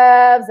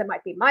cobwebs, there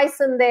might be mice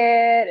in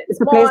there.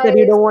 It's a place that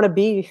you don't want to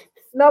be.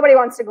 Nobody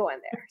wants to go in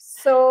there.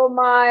 So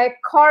my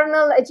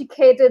carnal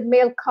educated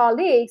male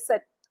colleague said,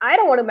 I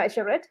don't want to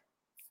measure it.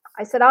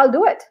 I said, I'll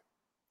do it.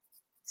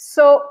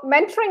 So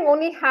mentoring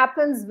only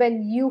happens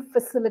when you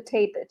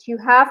facilitate it. You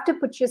have to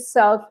put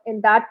yourself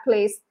in that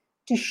place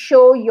to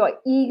show you're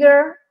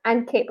eager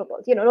and capable.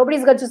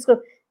 Nobody's going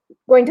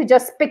to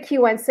just pick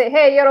you and say,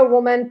 hey, you're a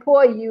woman,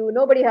 poor you.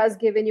 Nobody has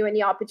given you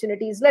any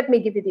opportunities. Let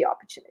me give you the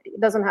opportunity. It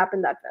doesn't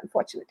happen that way,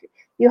 unfortunately.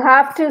 You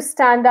have to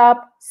stand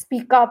up,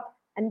 speak up,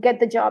 and get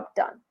the job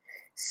done.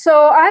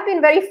 So I've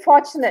been very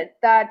fortunate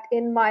that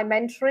in my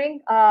mentoring,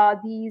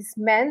 these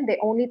men, they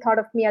only thought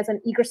of me as an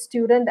eager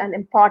student and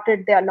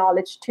imparted their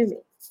knowledge to me.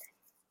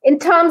 In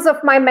terms of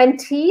my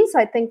mentees,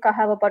 I think I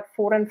have about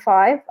 4 and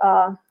 5.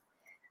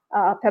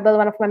 Pebble,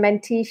 one of my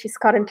mentees, she's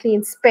currently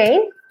in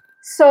Spain.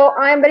 So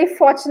I'm very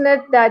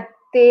fortunate that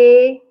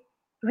they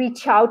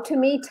reach out to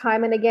me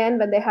time and again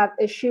when they have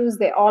issues.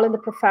 They're all in the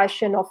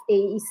profession of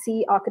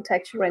AEC,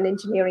 architecture and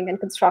engineering and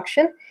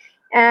construction.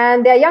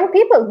 And they're young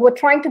people who are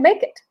trying to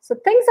make it. So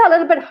things are a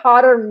little bit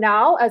harder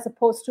now as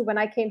opposed to when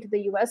I came to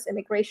the US.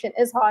 Immigration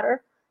is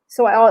harder.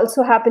 So I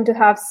also happen to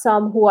have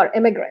some who are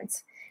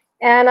immigrants.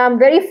 And I'm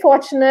very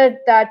fortunate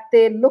that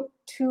they look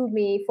to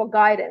me for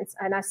guidance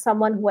and as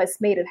someone who has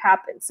made it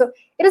happen. So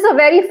it is a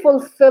very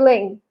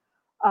fulfilling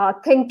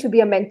thing to be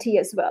a mentee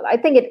as well. I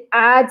think it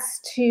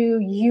adds to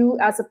you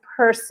as a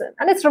person,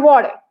 and it's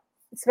rewarding.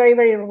 It's very,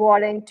 very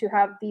rewarding to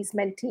have these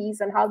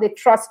mentees and how they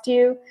trust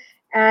you,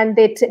 and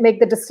they make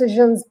the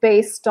decisions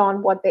based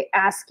on what they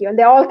ask you. And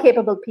they're all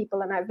capable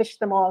people, and I wish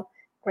them all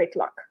great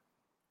luck.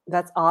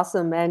 That's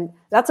awesome. And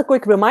that's a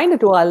quick reminder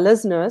to our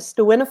listeners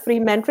to win a free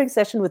mentoring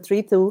session with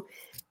Ritu.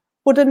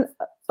 Put in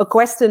a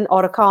question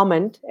or a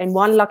comment, and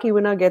one lucky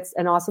winner gets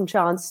an awesome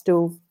chance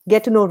to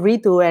get to know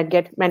Ritu and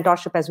get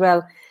mentorship as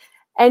well.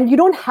 And you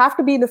don't have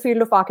to be in the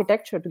field of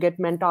architecture to get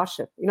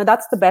mentorship.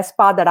 That's the best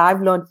part that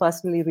I've learned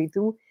personally,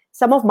 Ritu.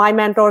 Some of my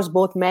mentors,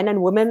 both men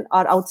and women,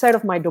 are outside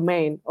of my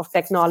domain of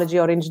technology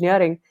or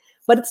engineering.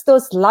 But it's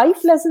those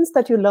life lessons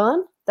that you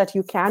learn that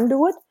you can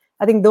do it.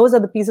 I think those are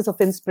the pieces of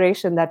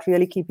inspiration that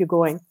really keep you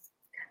going.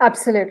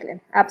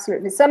 Absolutely.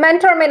 Absolutely. So a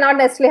mentor may not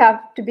necessarily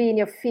have to be in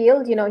your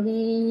field.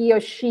 He or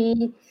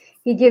she,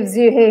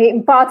 he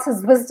imparts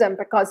his wisdom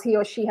because he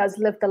or she has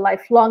lived a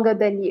life longer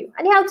than you.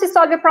 And he helps you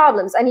solve your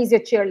problems, and he's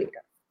your cheerleader.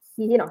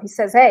 He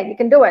says, hey, you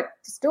can do it.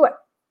 Just do it.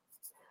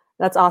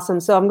 That's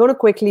awesome. So I'm going to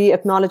quickly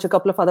acknowledge a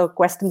couple of other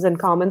questions and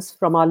comments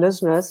from our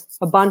listeners.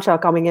 A bunch are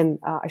coming in,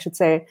 I should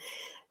say.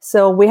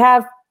 So we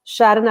have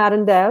Sharon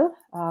Arundel.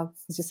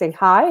 Just saying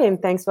hi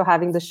and thanks for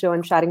having the show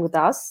and chatting with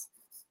us.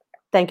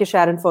 Thank you,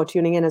 Sharon, for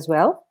tuning in as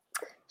well.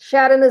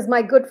 Sharon is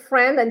my good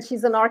friend, and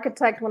she's an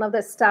architect, one of the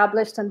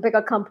established and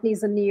bigger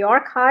companies in New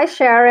York. Hi,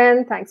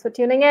 Sharon. Thanks for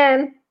tuning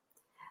in.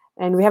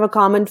 And we have a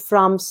comment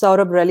from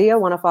Saurabh Relia,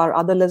 one of our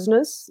other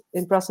listeners.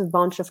 Impressive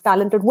bunch of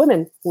talented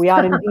women. We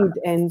are indeed,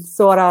 and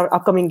so are our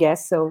upcoming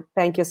guests. So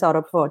thank you,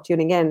 Saurabh, for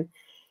tuning in.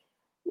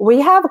 We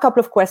have a couple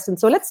of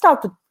questions. So let's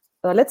start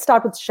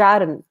with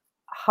Sharon.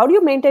 How do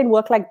you maintain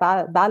work-life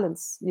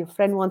balance? Your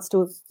friend wants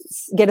to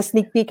get a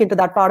sneak peek into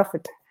that part of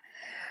it.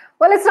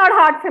 Well, it's not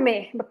hard for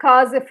me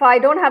because if I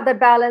don't have that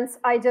balance,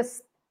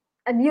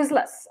 I'm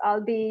useless.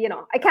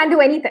 I can't do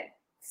anything.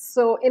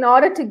 So in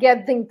order to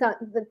get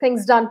the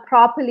things done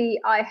properly,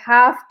 I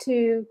have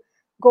to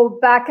go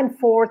back and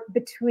forth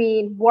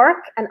between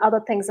work and other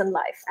things in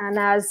life. And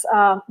as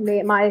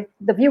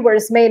the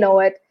viewers may know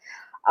it,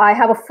 I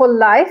have a full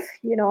life.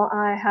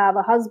 I have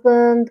a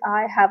husband.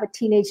 I have a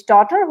teenage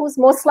daughter who's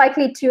most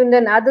likely tuned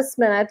in at this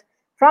minute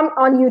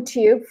on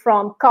YouTube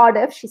from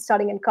Cardiff. She's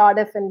studying in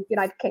Cardiff in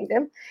United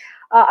Kingdom.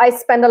 I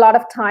spend a lot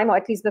of time, or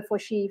at least before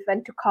she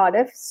went to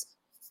Cardiff.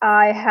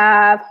 I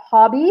have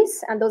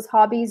hobbies, and those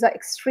hobbies are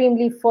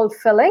extremely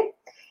fulfilling.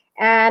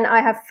 And I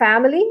have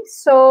family.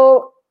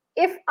 So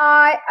if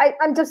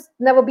I'm just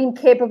never been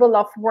capable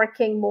of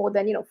working more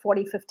than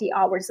 40, 50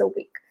 hours a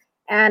week.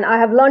 And I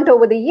have learned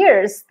over the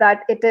years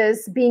that it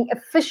is being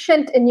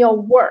efficient in your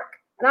work.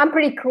 And I'm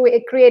pretty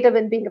creative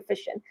in being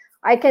efficient.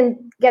 I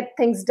can get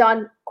things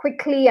done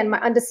quickly, and my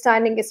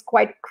understanding is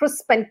quite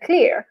crisp and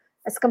clear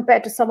as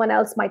compared to someone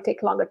else might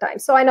take longer time.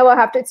 So I never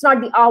have to, it's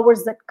not the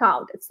hours that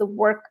count, it's the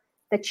work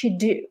that you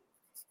do.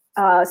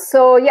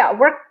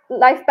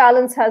 Work-life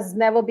balance has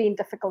never been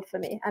difficult for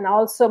me. And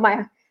also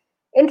my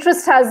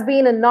interest has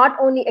been in not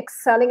only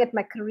excelling at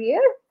my career,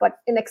 but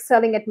in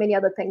excelling at many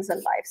other things in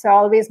life. So I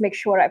always make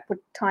sure I put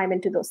time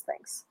into those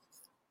things.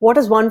 What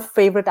is one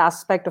favorite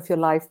aspect of your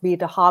life, be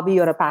it a hobby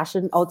or a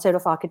passion outside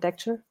of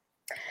architecture?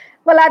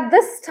 Well, at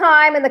this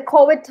time, in the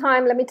COVID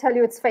time, let me tell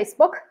you, it's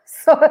Facebook.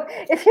 So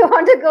if you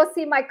want to go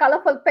see my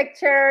colorful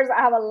pictures,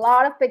 I have a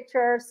lot of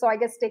pictures. So I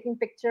guess taking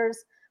pictures,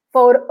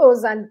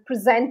 photos, and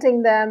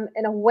presenting them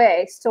in a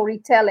way,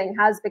 storytelling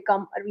has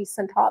become a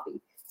recent hobby.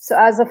 So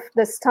as of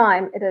this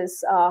time, it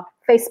is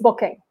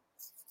Facebooking.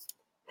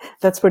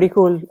 That's pretty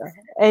cool.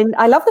 And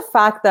I love the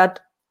fact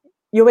that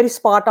you're very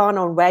spot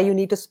on where you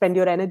need to spend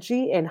your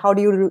energy and how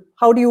do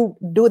you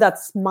do that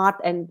smart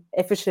and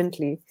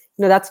efficiently.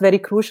 That's very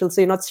crucial.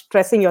 So you're not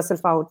stressing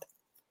yourself out.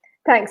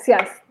 Thanks.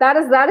 Yes,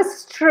 that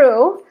is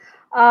true.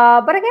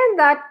 But again,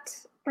 that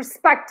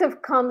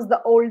perspective comes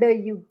the older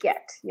you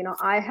get.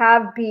 I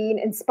have been,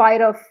 in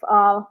spite of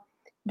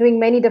doing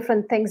many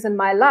different things in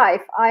my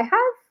life, I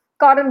have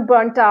gotten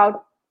burnt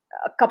out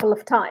a couple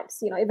of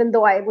times, even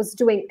though I was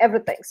doing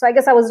everything. So I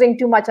guess I was doing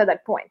too much at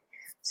that point.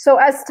 So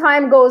as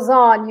time goes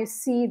on, you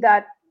see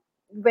that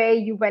where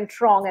you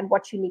went wrong and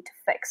what you need to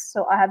fix.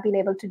 So I have been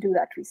able to do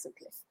that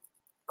recently.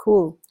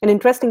 Cool. An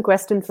interesting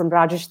question from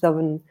Rajesh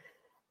Dhawan.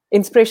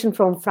 Inspiration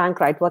from Frank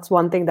Wright. What's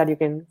one thing that you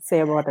can say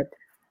about it?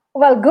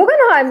 Well,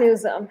 Guggenheim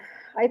Museum.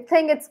 I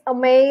think it's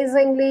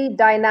amazingly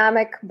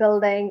dynamic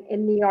building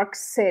in New York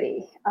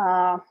City.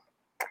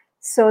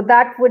 So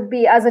that would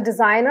be, as a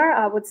designer,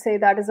 I would say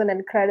that is an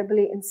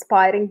incredibly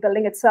inspiring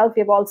building itself.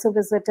 We've also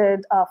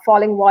visited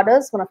Falling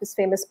Waters, one of his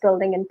famous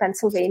building in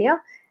Pennsylvania.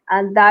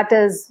 And that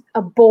is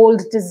a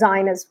bold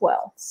design as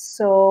well.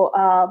 So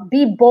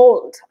be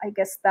bold. I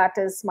guess that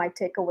is my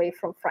takeaway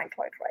from Frank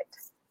Lloyd Wright.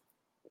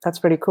 That's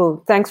pretty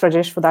cool. Thanks,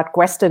 Rajesh, for that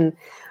question.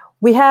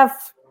 We have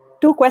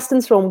two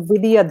questions from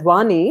Vidhi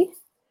Advani.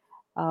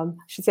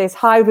 She says,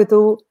 "Hi,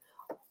 Ritu.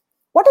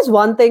 What is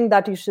one thing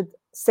that you should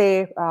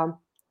say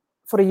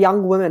for a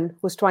young woman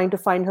who's trying to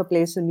find her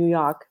place in New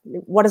York?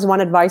 What is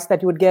one advice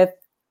that you would give?"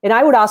 And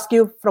I would ask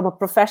you from a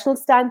professional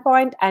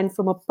standpoint and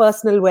from a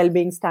personal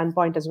well-being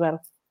standpoint as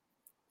well.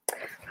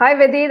 Hi,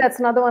 Vidhi. That's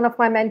another one of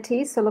my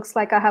mentees. So looks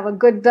like I have a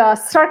good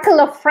circle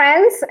of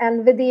friends.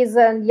 And Vidhi is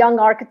a young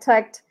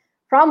architect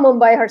from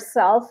Mumbai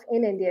herself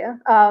in India,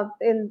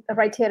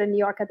 right here in New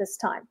York at this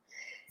time.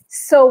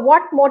 So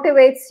what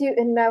motivates you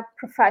in a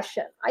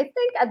profession? I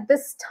think at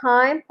this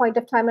point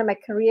of time in my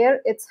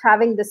career, it's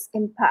having this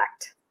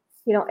impact.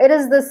 It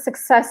is the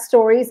success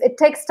stories. It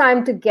takes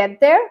time to get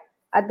there.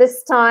 At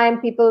this time,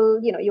 people,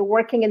 you're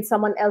working in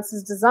someone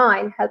else's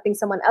design, helping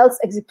someone else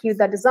execute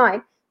that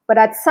design. But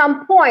at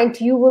some point,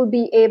 you will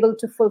be able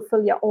to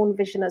fulfill your own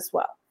vision as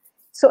well.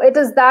 So it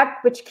is that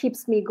which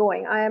keeps me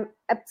going. I am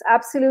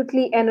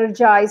absolutely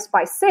energized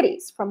by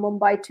cities, from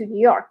Mumbai to New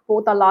York.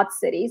 Both are large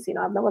cities.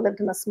 I've never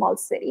lived in a small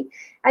city.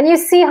 And you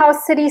see how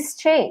cities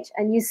change.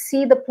 And you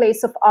see the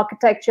place of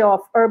architecture, of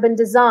urban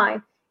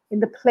design in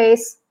the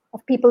place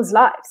of people's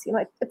lives.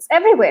 It's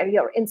everywhere.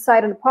 You're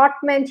inside an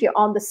apartment, you're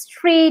on the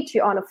street,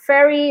 you're on a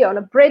ferry, you're on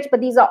a bridge, but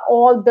these are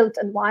all built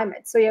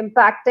environments. So you're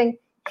impacting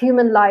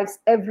human lives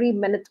every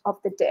minute of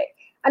the day.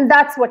 And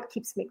that's what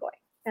keeps me going.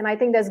 And I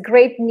think there's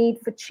great need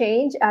for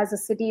change as the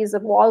city is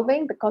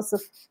evolving because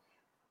of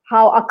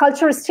how our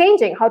culture is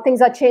changing, how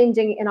things are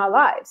changing in our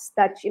lives.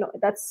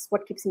 That's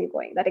what keeps me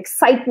going. That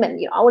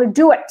excitement, I want to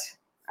do it.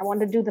 I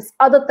want to do this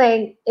other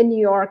thing in New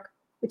York,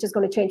 which is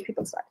going to change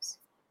people's lives.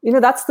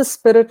 That's the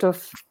spirit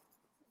of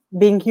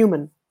being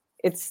human.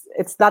 It's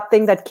that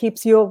thing that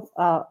keeps you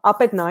up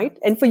at night.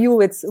 And for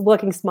you, it's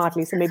working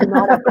smartly. So maybe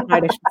not up at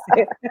night, I should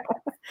say.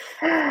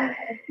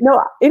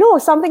 No,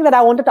 something that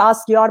I wanted to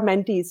ask your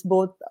mentees,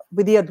 both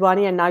Vidhi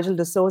Advani and Nigel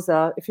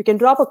D'Souza, if you can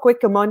drop a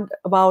quick comment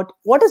about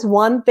what is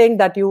one thing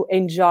that you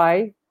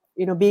enjoy,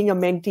 being a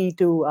mentee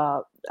to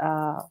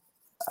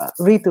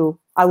Ritu.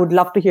 I would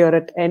love to hear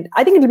it. And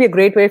I think it'll be a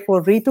great way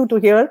for Ritu to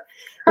hear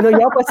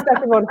your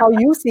perspective on how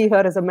you see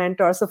her as a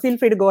mentor. So feel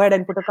free to go ahead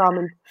and put a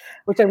comment,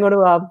 which I'm going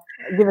to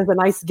give as a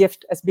nice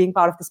gift as being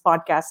part of this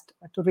podcast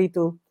to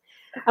Ritu.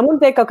 I'm going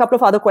to take a couple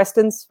of other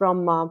questions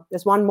from,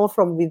 there's one more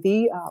from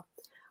Vidhi.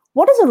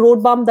 What is a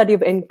road bump that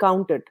you've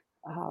encountered?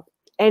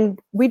 And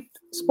we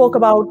spoke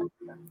about,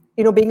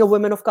 being a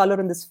woman of color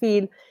in this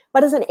field.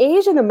 But as an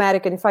Asian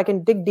American, if I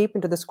can dig deep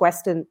into this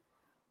question,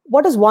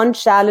 what is one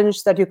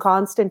challenge that you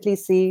constantly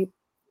see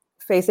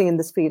facing in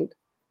this field?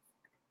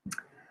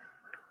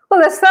 Well,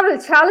 there's several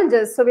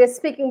challenges. So we are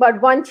speaking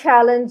about one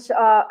challenge.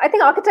 I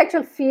think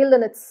architectural field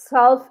in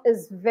itself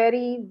is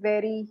very,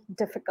 very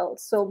difficult.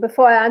 So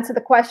before I answer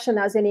the question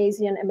as an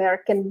Asian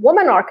American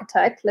woman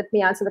architect, let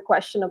me answer the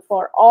question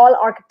for all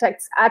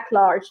architects at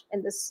large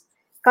in this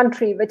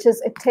country, which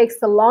is it takes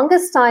the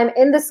longest time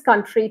in this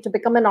country to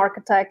become an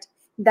architect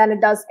than it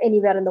does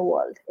anywhere in the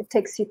world. It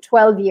takes you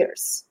 12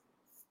 years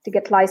to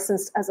get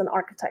licensed as an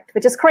architect,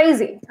 which is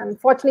crazy.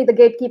 Unfortunately, the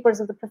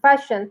gatekeepers of the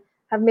profession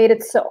have made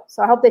it so.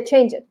 So I hope they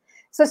change it.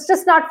 So it's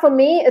just not for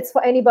me, it's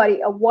for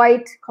anybody, a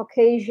white,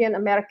 Caucasian,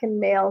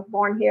 American male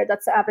born here.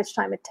 That's the average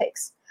time it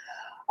takes.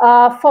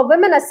 For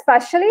women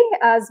especially,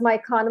 as my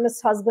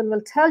economist husband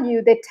will tell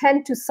you, they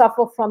tend to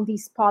suffer from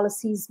these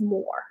policies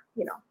more.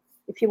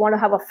 If you want to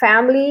have a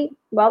family,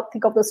 well,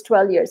 think of those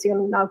 12 years. You're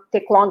going to now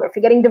take longer. If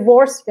you're getting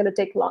divorced, you're going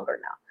to take longer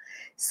now.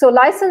 So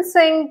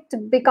licensing, to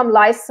become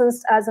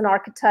licensed as an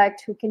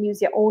architect who can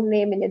use your own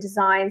name in your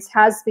designs,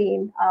 has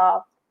been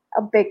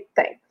a big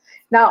thing.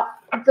 Now,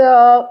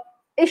 the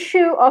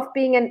issue of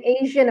being an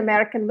Asian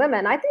American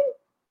woman, I think.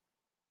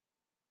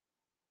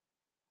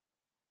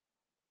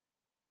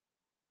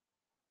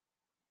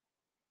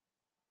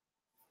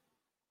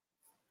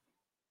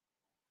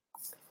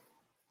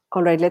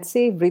 All right, let's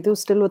see if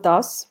Ritu's still with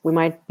us. We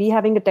might be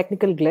having a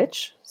technical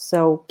glitch.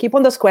 So keep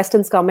on those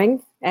questions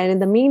coming. And in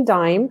the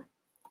meantime,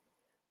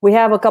 we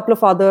have a couple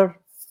of other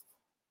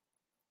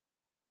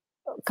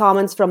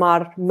comments from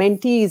our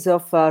mentees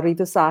of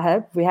Ritu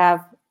Sahib. We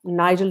have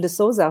Nigel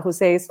D'Souza, who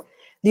says,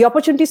 the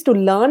opportunities to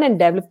learn and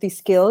develop these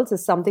skills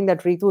is something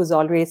that Ritu is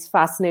always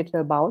fascinated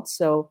about.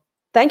 So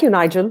thank you,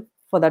 Nigel,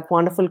 for that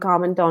wonderful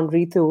comment on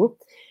Ritu.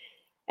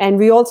 And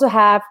we also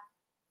have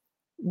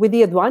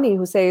Vidhi Advani,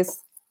 who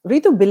says,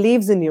 Ritu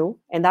believes in you,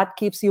 and that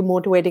keeps you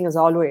motivating as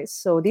always.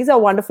 So these are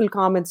wonderful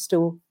comments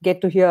to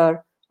get to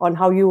hear on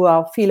how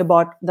you feel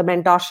about the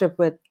mentorship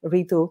with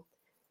Ritu.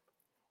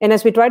 And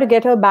as we try to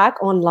get her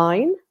back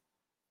online,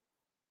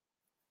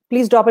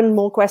 please drop in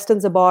more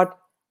questions about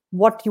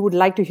what you would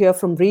like to hear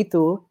from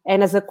Ritu.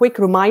 And as a quick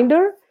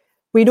reminder,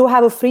 we do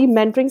have a free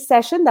mentoring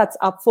session that's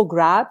up for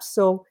grabs.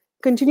 So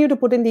continue to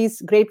put in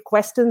these great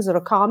questions or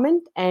a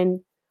comment, and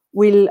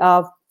we'll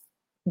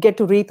get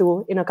to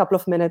Ritu in a couple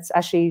of minutes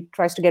as she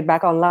tries to get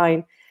back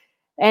online.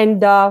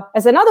 And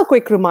as another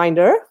quick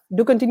reminder,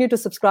 do continue to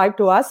subscribe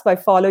to us by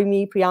following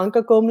me,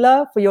 Priyanka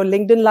Komla, for your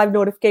LinkedIn Live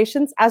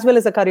notifications, as well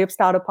as the Career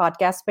Starter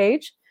podcast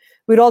page.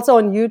 We're also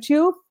on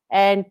YouTube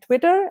and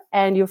Twitter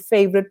and your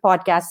favorite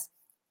podcast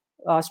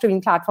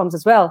streaming platforms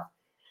as well.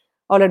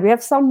 All right, we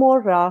have some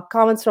more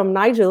comments from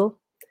Nigel.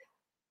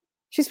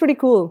 She's pretty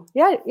cool.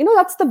 Yeah,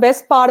 that's the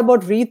best part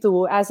about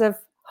Ritu, as I've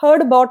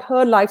heard about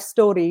her life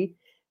story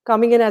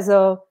coming in as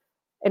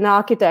an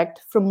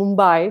architect from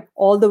Mumbai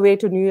all the way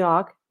to New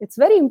York. It's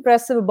very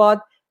impressive about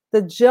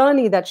the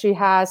journey that she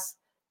has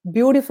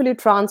beautifully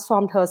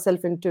transformed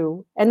herself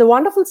into, and the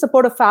wonderful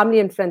support of family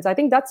and friends. I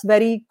think that's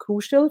very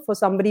crucial for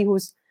somebody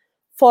who's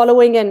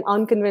following an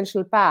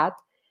unconventional path.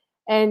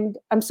 And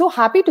I'm so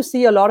happy to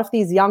see a lot of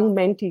these young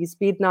mentees,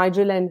 be it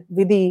Nigel and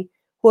Vidhi,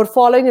 who are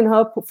following in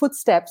her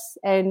footsteps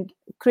and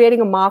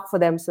creating a mark for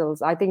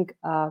themselves. I think,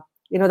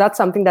 that's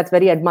something that's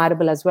very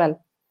admirable as well.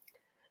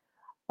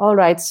 All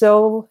right,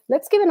 so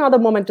let's give another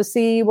moment to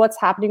see what's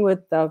happening with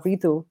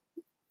Ritu.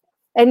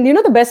 And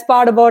the best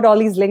part about all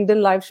these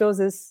LinkedIn live shows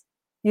is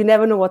you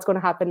never know what's going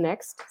to happen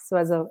next. So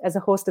as a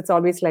host, it's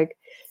always like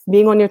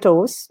being on your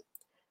toes.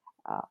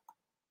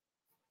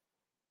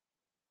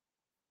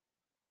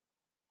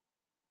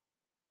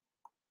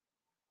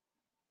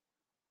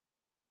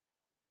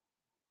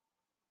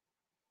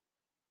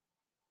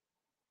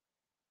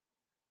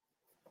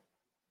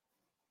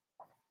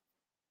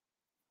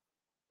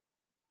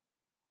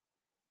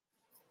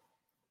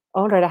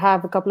 All right, I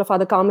have a couple of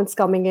other comments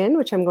coming in,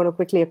 which I'm going to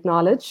quickly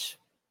acknowledge.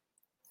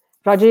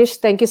 Rajesh,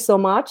 thank you so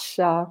much.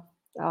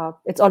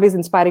 It's always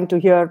inspiring to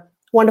hear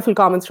wonderful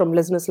comments from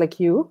listeners like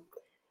you.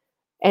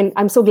 And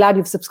I'm so glad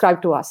you've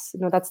subscribed to us.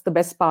 That's the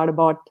best part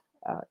about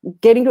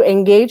getting to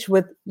engage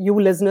with you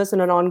listeners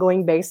on an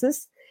ongoing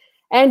basis.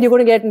 And you're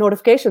going to get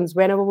notifications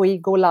whenever we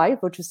go live,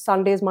 which is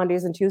Sundays,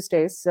 Mondays, and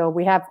Tuesdays. So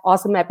we have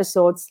awesome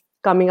episodes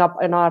coming up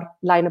in our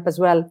lineup as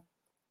well.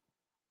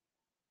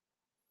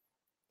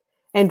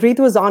 And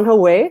Ritu is on her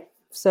way.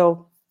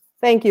 So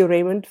thank you,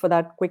 Raymond, for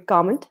that quick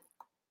comment.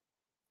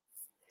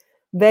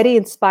 Very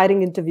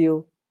inspiring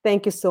interview.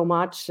 Thank you so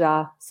much,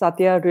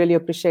 Satya. Really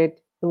appreciate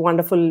the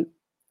wonderful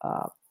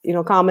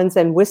comments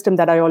and wisdom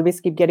that I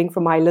always keep getting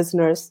from my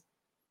listeners.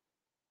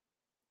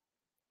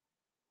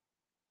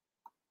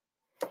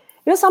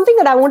 Something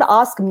that I want to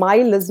ask my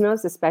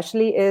listeners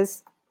especially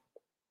is,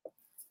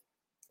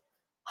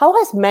 how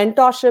has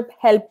mentorship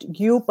helped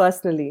you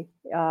personally?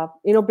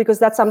 Because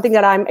that's something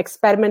that I'm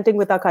experimenting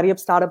with our Career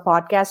Startup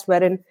podcast,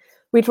 wherein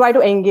we try to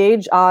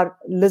engage our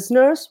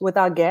listeners with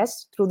our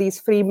guests through these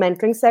free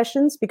mentoring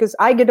sessions, because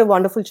I get a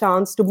wonderful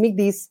chance to meet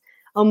these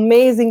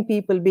amazing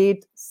people, be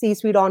it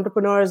C-suite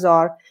entrepreneurs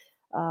or,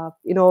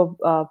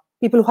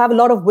 people who have a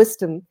lot of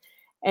wisdom.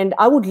 And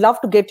I would love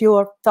to get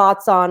your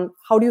thoughts on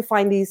how do you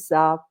find these,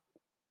 the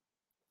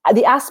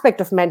aspect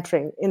of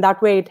mentoring. In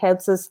that way, it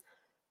helps us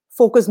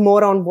focus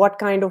more on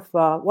what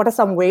are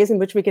some ways in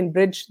which we can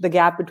bridge the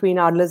gap between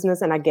our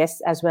listeners and our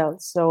guests as well.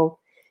 So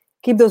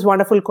keep those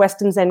wonderful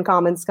questions and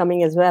comments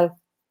coming as well.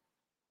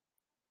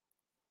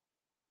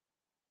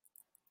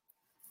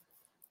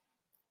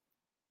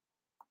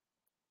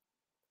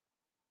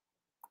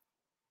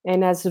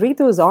 And as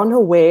Ritu is on her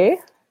way,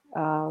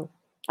 I'm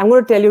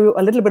going to tell you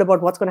a little bit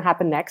about what's going to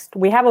happen next.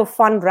 We have a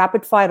fun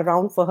rapid fire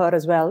round for her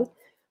as well,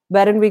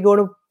 wherein we're going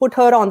to put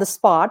her on the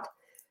spot.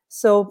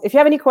 So if you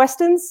have any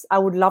questions, I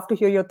would love to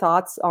hear your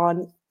thoughts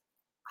on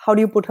how do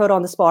you put her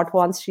on the spot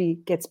once she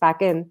gets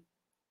back in.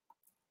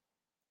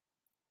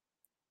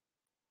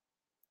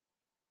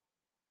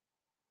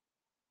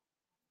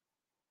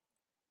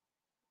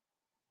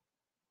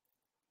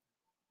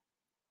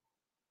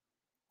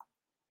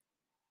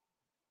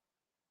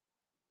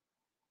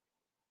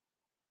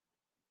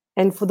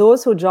 And for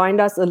those who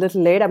joined us a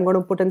little late, I'm going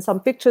to put in some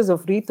pictures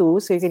of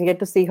Ritu so you can get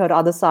to see her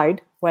other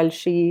side while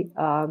she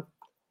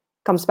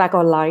comes back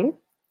online.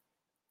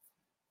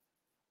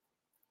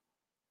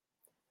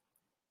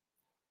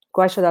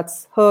 Quite sure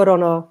that's her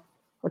on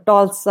a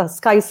tall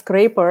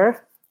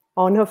skyscraper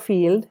on her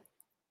field.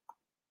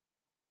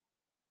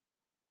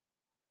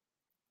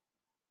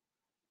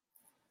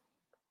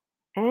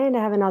 And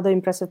I have another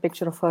impressive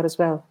picture of her as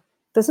well.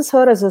 This is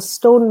her as a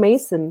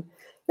stonemason.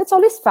 It's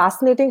always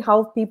fascinating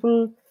how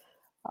people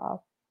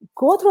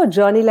go through a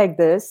journey like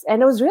this.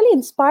 And I was really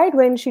inspired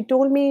when she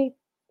told me,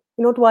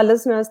 to our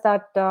listeners,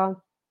 that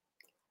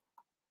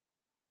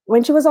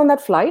when she was on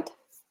that flight,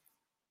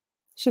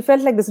 she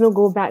felt like there's no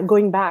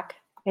going back.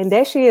 And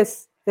there she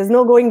is. There's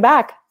no going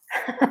back.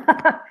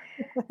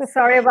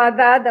 Sorry about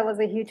that. There was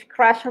a huge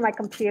crash on my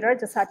computer.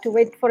 Just had to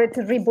wait for it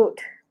to reboot.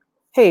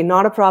 Hey,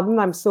 not a problem.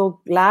 I'm so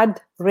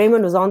glad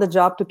Raymond was on the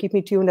job to keep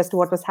me tuned as to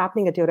what was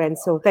happening at your end.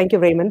 So thank you,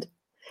 Raymond.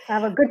 I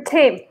have a good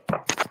team.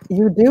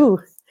 You do.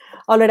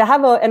 All right. I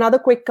have another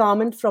quick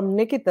comment from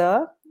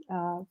Nikita.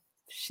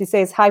 She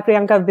says, "Hi,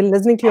 Priyanka. I've been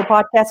listening to your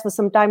podcast for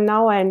some time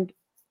now, and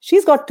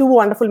she's got 2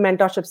 wonderful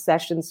mentorship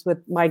sessions with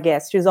my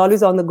guests. She's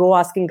always on the go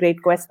asking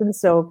great questions.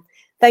 So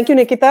thank you,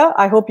 Nikita.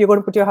 I hope you're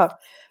going to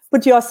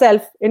put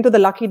yourself into the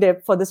lucky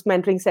dip for this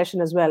mentoring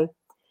session as well."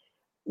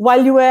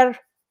 While you were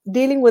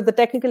dealing with the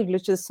technical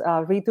glitches,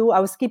 Ritu, I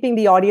was keeping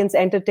the audience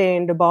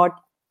entertained about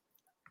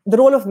the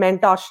role of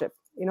mentorship.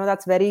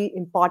 That's very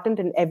important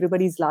in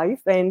everybody's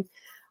life. And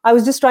I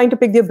was just trying to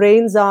pick their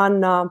brains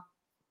on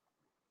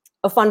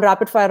a fun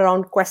rapid fire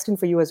round question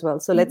for you as well.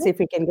 So let's see if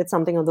we can get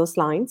something on those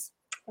lines.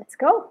 Let's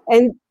go.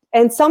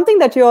 And something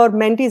that your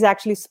mentees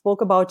actually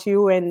spoke about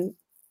you and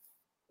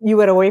you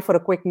were away for a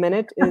quick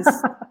minute is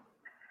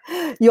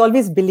you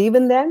always believe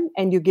in them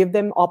and you give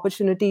them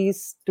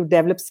opportunities to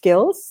develop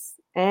skills,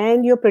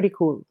 and you're pretty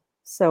cool.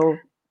 So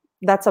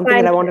that's something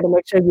that I wanted to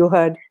make sure you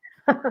heard.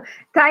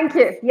 Thank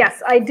you.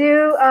 Yes, I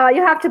do.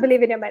 You have to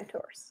believe in your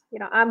mentors.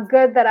 I'm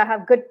good that I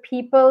have good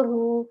people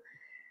who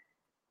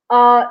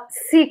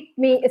seek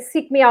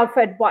me out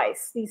for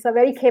advice. These are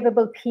very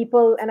capable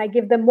people, and I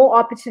give them more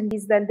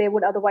opportunities than they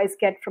would otherwise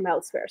get from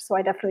elsewhere. So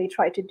I definitely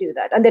try to do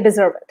that, and they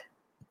deserve it.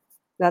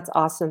 That's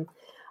awesome.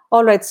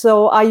 All right.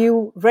 So are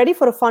you ready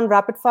for a fun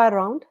rapid fire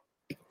round?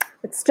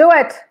 Let's do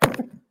it.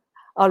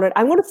 All right.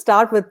 I'm going to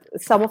start with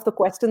some of the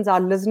questions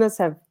our listeners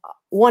have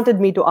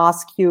wanted me to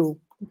ask you.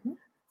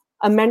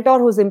 A mentor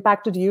who's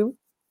impacted you?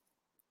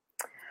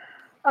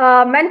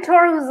 A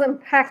mentor who's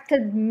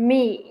impacted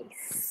me.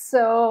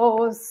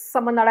 So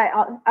someone that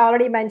I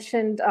already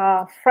mentioned,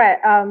 Fred,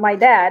 my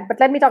dad. But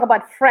let me talk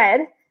about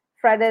Fred.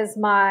 Fred is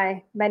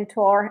my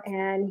mentor,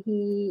 and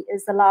he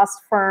is the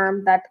last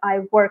firm that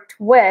I worked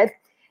with.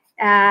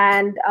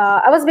 And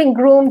I was being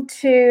groomed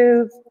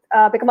to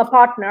become a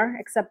partner,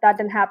 except that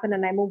didn't happen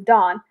and I moved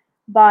on.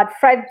 But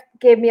Fred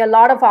gave me a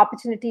lot of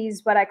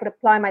opportunities where I could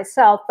apply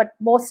myself. But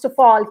most of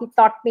all, he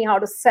taught me how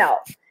to sell.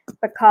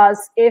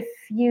 Because if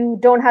you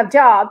don't have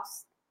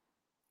jobs,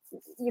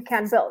 you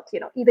can't build.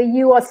 Either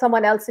you or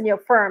someone else in your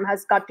firm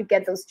has got to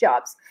get those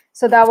jobs.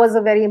 So that was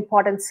a very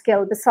important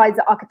skill besides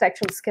the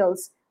architectural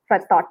skills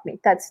Fred taught me.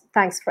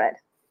 Thanks, Fred.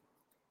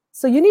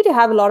 So you need to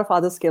have a lot of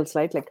other skills,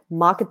 right? Like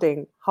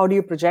marketing, how do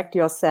you project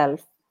yourself,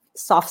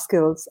 soft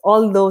skills,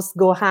 all those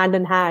go hand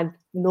in hand,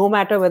 no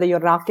matter whether you're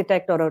an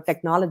architect or a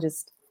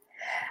technologist.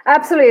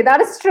 Absolutely,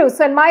 that is true.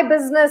 So in my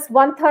business,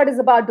 1/3 is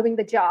about doing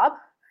the job.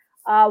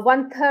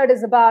 1/3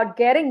 is about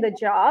getting the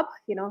job,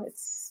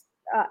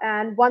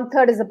 and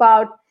 1/3 is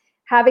about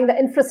having the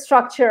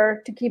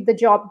infrastructure to keep the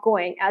job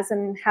going, as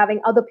in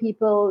having other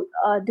people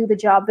do the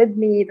job with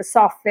me, the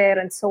software,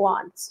 and so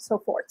on, so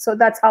forth. So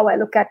that's how I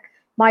look at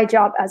my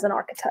job as an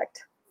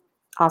architect.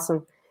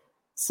 Awesome.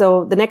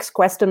 So the next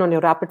question on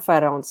your rapid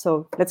fire round.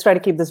 So let's try to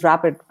keep this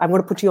rapid. I'm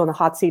going to put you on the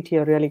hot seat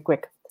here really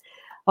quick.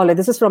 All right,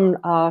 this is from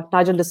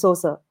Nigel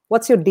D'Souza.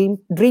 What's your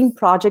dream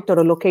project or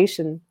a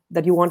location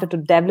that you wanted to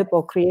develop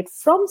or create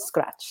from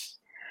scratch?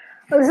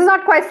 Well, this is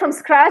not quite from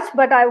scratch,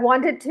 but I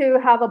wanted to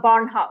have a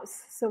barn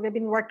house. So we've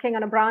been working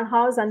on a barn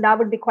house, and that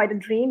would be quite a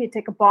dream. You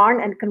take a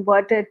barn and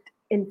convert it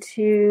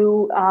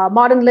into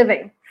modern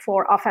living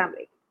for our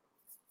family.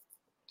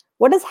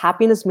 What does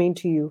happiness mean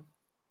to you?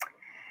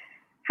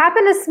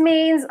 Happiness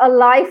means a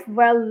life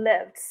well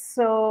lived.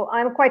 So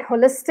I'm quite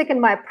holistic in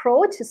my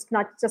approach. It's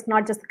not just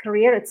the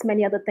career, it's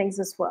many other things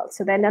as well.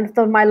 So then at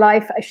the end of my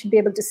life, I should be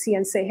able to see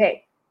and say,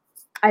 hey,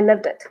 I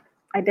lived it.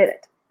 I did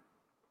it.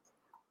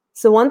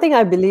 So one thing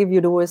I believe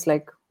you do is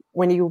like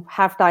when you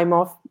have time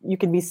off, you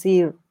can be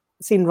seen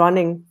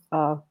running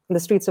in the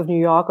streets of New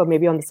York or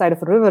maybe on the side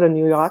of a river in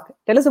New York.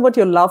 Tell us about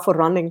your love for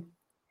running.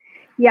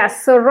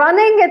 Yes, so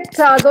running, it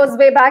goes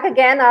way back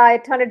again. I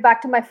turn it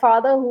back to my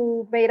father,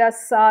 who made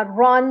us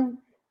run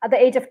at the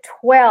age of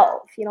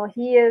 12.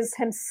 He is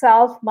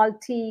himself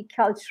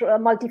multicultural,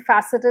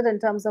 multifaceted in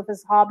terms of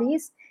his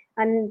hobbies.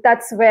 And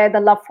that's where the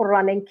love for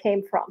running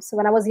came from. So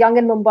when I was young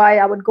in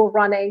Mumbai, I would go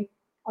running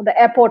on the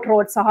airport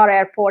road, Sahara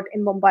Airport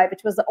in Mumbai,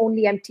 which was the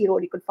only empty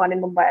road you could find in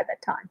Mumbai at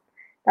that time.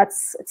 It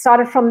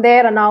started from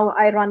there, and now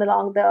I run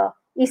along the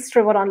East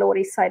River on Lower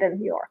East Side in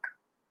New York.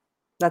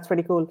 That's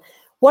pretty cool.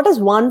 What is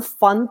one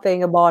fun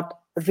thing about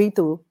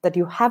Ritu that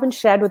you haven't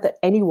shared with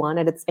anyone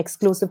and it's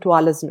exclusive to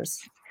our listeners?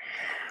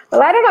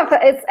 Well, I don't know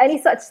if any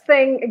such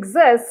thing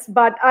exists,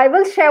 but I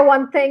will share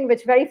one thing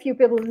which very few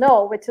people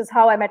know, which is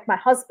how I met my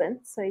husband.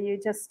 So you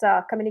just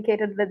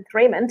communicated with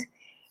Raymond,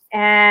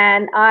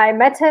 and I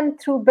met him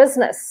through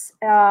business.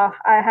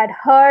 I had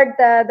heard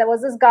that there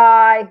was this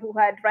guy who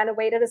had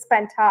renovated his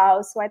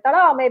penthouse. So I thought,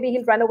 oh, maybe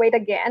he'll renovate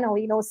again, or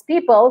he knows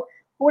people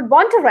who would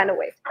want to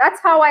renovate. That's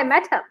how I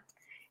met him.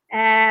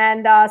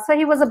 And so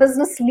he was a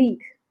business lead.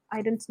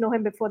 I didn't know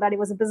him before that. He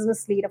was a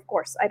business lead. Of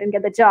course, I didn't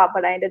get the job,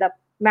 but I ended up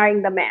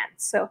marrying the man.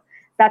 So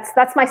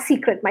that's my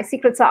secret. My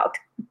secret's out.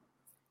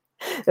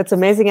 That's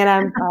amazing.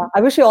 And I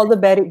wish you all the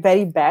very,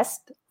 very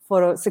best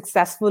for a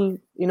successful,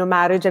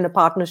 marriage and a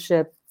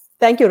partnership.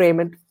 Thank you,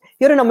 Raymond.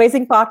 You're an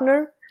amazing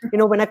partner.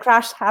 When a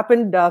crash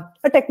happened, a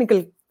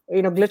technical,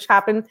 glitch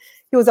happened,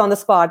 he was on the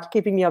spot,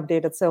 keeping me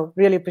updated. So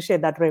really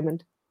appreciate that,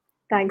 Raymond.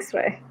 Thanks,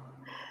 Ray.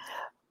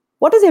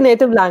 What is your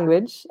native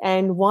language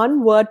and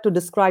one word to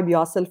describe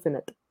yourself in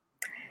it?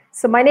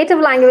 So my native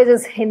language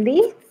is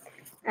Hindi,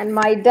 and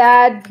my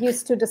dad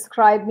used to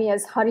describe me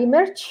as Hari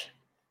Mirch,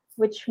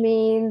 which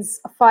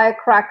means a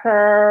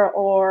firecracker,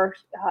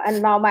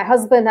 and now my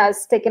husband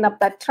has taken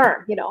up that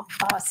term,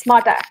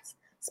 smart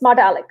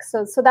aleck.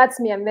 So that's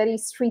me. I'm very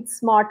street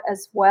smart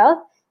as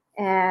well,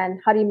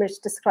 and Hari Mirch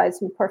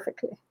describes me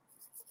perfectly.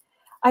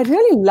 I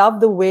really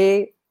love the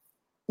way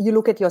you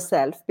look at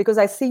yourself, because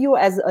I see you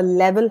as a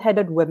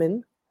level-headed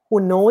woman who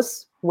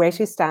knows where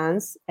she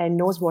stands and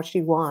knows what she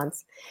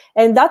wants.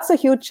 And that's a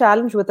huge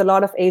challenge with a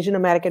lot of Asian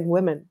American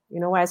women.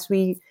 As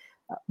we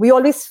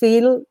always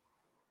feel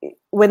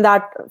when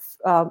that,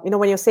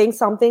 when you're saying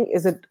something,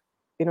 is it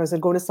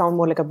going to sound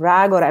more like a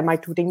brag, or am I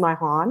tooting my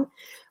horn?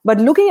 But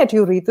looking at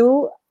you,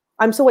 Ritu,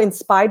 I'm so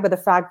inspired by the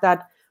fact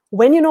that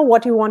when you know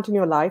what you want in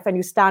your life and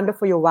you stand up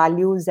for your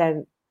values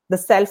and the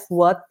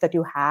self-worth that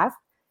you have,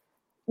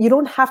 you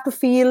don't have to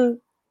feel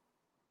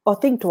or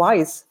think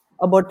twice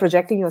about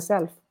projecting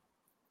yourself.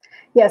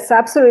 Yes,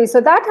 absolutely. So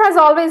that has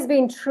always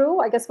been true.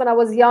 I guess when I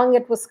was young,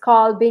 it was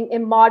called being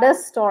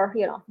immodest, or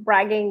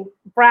bragging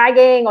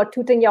or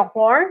tooting your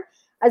horn.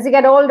 As you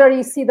get older,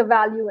 you see the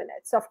value in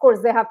it. So of course,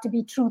 they have to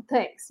be true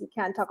things. You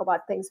can't talk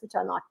about things which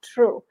are not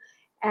true.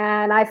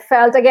 And I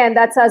felt, again,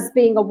 that's as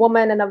being a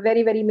woman in a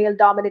very, very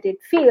male-dominated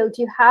field,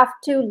 you have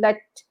to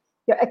let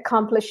your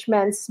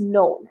accomplishments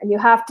known, and you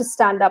have to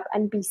stand up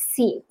and be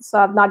seen. So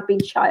I've not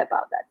been shy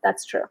about that.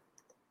 That's true.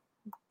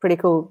 Pretty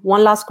cool.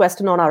 One last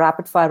question on our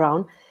rapid fire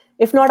round.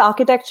 If not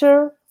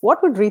architecture,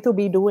 what would Ritu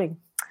be doing?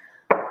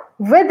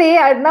 Vidhi,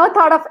 I've now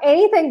thought of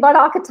anything but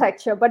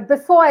architecture. But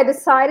before I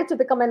decided to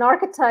become an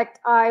architect,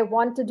 I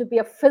wanted to be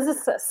a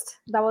physicist.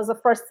 That was the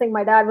first thing.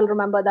 My dad will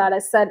remember that. I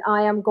said,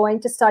 I am going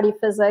to study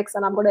physics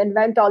and I'm going to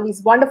invent all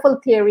these wonderful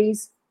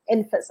theories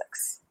in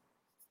physics.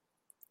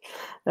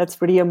 That's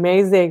pretty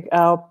amazing.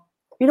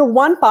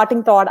 One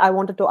parting thought I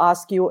wanted to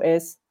ask you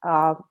is,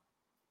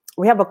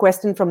 we have a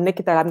question from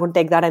Nikita. I'm going to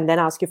take that and then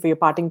ask you for your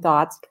parting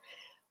thoughts.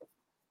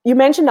 You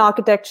mentioned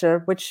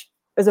architecture, which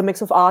is a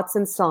mix of arts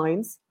and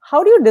science.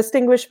 How do you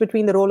distinguish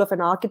between the role of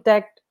an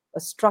architect, a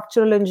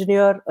structural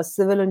engineer, a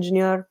civil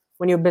engineer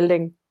when you're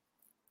building?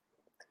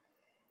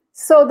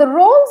 So the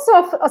roles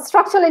of a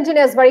structural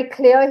engineer is very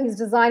clear. He's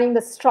designing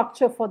the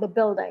structure for the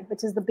building,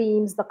 which is the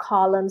beams, the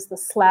columns, the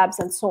slabs,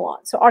 and so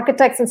on. So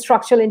architects and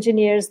structural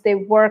engineers, they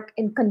work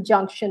in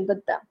conjunction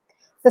with them.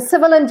 The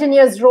civil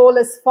engineer's role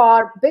is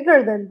far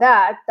bigger than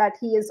that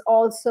he is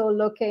also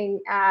looking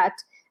at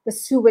the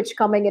sewage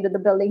coming into the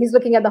building. He's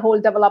looking at the whole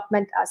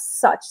development as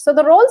such. So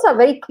the roles are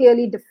very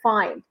clearly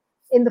defined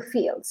in the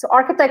field. So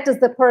architect is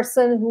the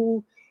person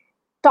who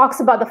talks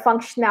about the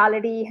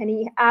functionality and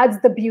he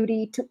adds the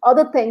beauty to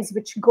other things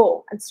which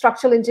go. And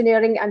structural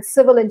engineering and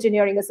civil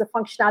engineering is the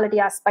functionality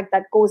aspect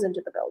that goes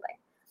into the building.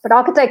 But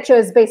architecture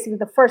is basically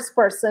the first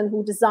person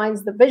who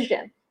designs the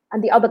vision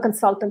and the other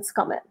consultants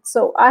come in.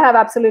 So I have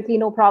absolutely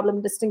no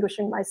problem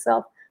distinguishing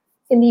myself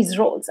in these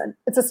roles, and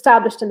it's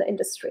established in the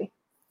industry.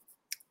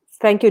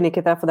 Thank you,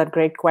 Nikita, for that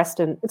great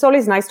question. It's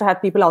always nice to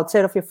have people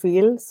outside of your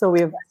field. So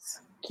we're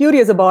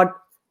curious about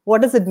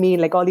what does it mean,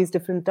 like all these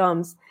different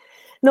terms.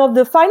 Now,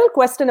 the final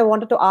question I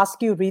wanted to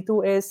ask you,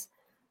 Ritu, is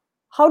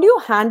how do you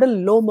handle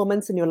low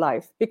moments in your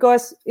life?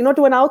 Because,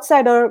 to an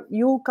outsider,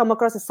 you come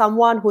across as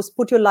someone who's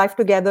put your life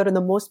together in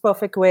the most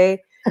perfect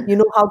way. You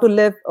know how to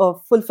live a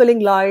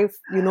fulfilling life.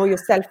 You know your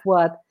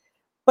self-worth.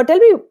 But tell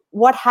me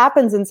what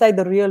happens inside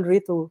the real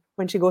Ritu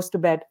when she goes to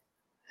bed.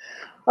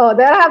 Oh,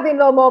 there have been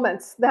low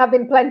moments. There have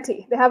been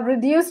plenty. They have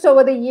reduced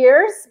over the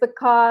years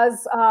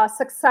because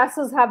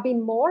successes have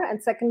been more.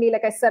 And secondly,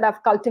 like I said,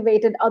 I've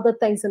cultivated other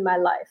things in my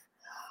life.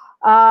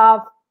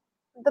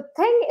 The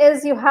thing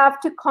is, you have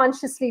to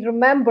consciously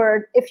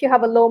remember, if you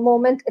have a low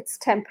moment, it's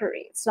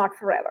temporary. It's not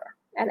forever.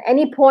 And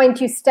any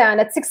point you stand,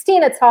 at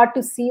 16, it's hard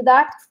to see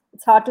that.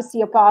 It's hard to see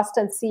your past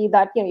and see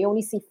that, you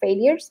only see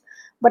failures.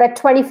 But at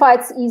 25,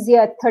 it's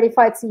easier. At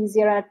 35, it's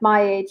easier. And at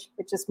my age,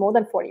 which is more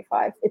than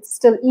 45, it's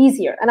still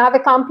easier. And I've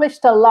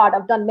accomplished a lot.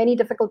 I've done many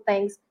difficult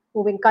things,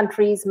 moving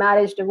countries,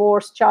 marriage,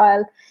 divorce,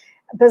 child,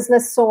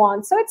 business, so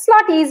on. So it's a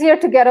lot easier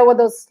to get over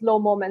those low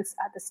moments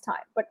at this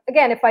time. But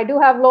again, if I do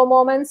have low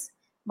moments,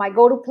 my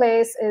go-to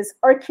place is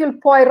Hercule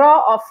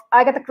Poirot of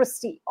Agatha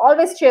Christie.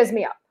 Always cheers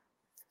me up.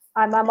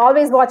 I'm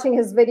always watching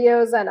his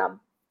videos and I'm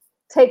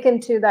taken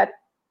to that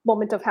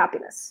moment of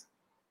happiness.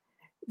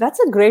 That's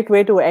a great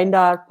way to end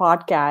our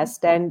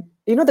podcast. And,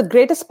 the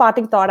greatest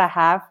parting thought I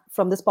have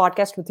from this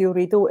podcast with you,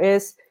 Ritu,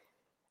 is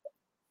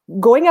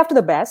going after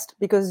the best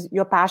because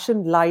your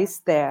passion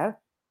lies there.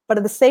 But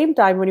at the same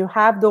time, when you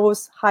have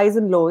those highs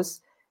and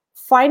lows,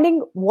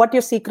 finding what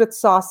your secret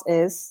sauce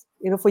is,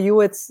 for you,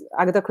 it's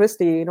Agatha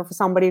Christie. For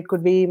somebody, it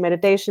could be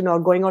meditation or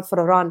going out for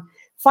a run.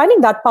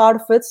 Finding that part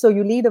of it so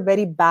you lead a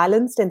very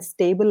balanced and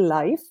stable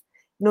life,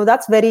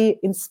 that's very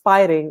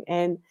inspiring.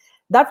 And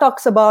that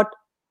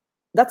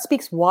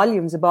speaks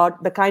volumes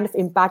about the kind of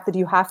impact that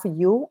you have for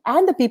you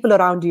and the people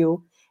around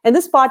you. And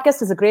this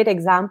podcast is a great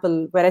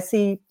example where I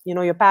see,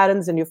 your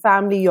parents and your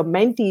family, your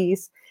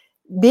mentees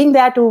being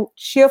there to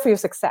cheer for your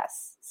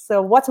success.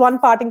 So what's one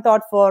parting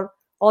thought for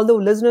all the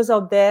listeners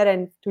out there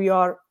and to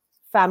your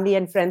family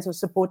and friends who are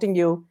supporting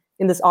you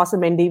in this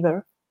awesome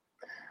endeavor?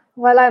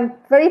 Well, I'm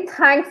very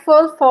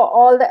thankful for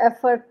all the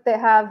effort they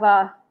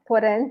have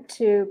put in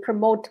to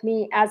promote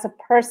me as a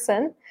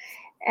person.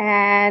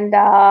 And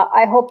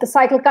I hope the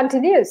cycle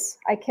continues.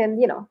 I can,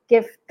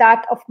 give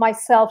that of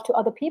myself to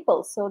other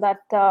people so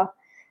that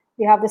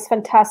we have this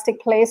fantastic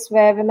place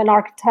where women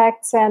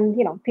architects and,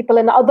 people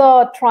in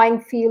other trying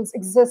fields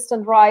exist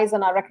and rise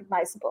and are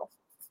recognizable.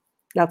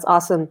 That's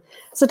awesome.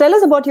 So tell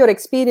us about your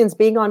experience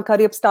being on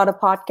Career Startup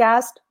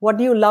Podcast. What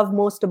do you love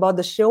most about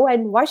the show,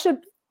 and why should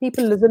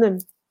people listen in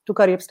to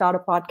Career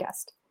Startup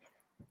Podcast?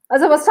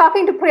 As I was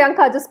talking to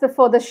Priyanka just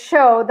before the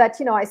show, that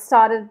I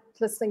started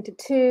listening to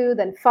 2,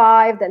 then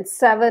 5, then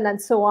 7,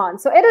 and so on.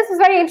 So it is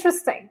very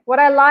interesting. What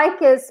I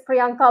like is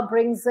Priyanka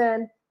brings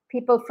in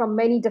people from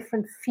many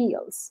different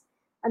fields,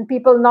 and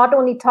people not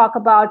only talk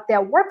about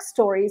their work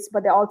stories,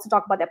 but they also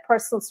talk about their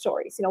personal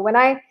stories. When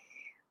I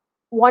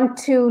want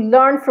to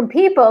learn from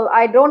people,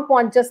 I don't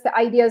want just the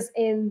ideas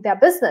in their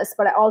business,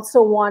 but I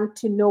also want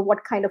to know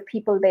what kind of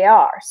people they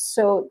are.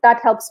 So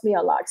that helps me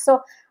a lot.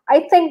 So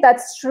I think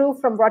that's true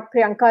from what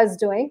Priyanka is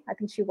doing. I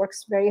think she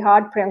works very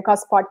hard.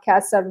 Priyanka's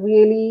podcasts are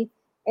really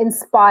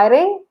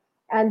inspiring.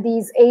 And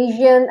these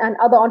Asian and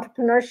other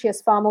entrepreneurs, she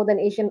has far more than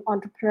Asian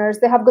entrepreneurs,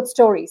 they have good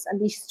stories, and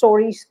these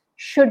stories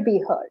should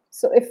be heard.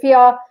 So if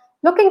you're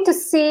looking to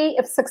see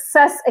if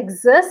success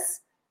exists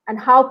and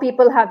how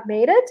people have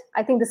made it,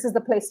 I think this is the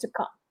place to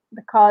come,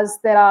 because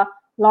there are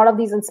a lot of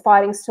these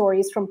inspiring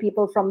stories from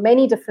people from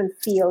many different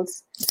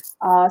fields.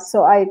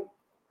 So I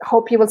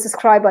hope you will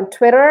subscribe on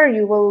Twitter,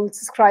 you will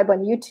subscribe on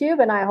YouTube,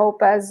 and I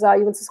hope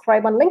you will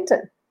subscribe on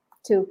LinkedIn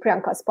to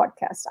Priyanka's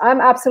podcast.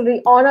 I'm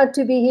absolutely honored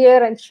to be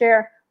here and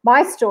share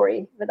my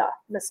story with our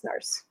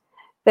listeners.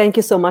 Thank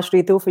you so much,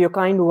 Ritu, for your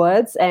kind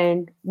words.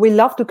 And we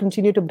love to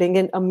continue to bring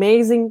in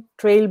amazing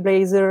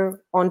trailblazer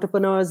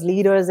entrepreneurs,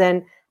 leaders,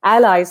 and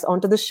allies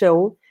onto the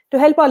show to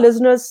help our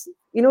listeners,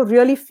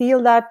 really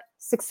feel that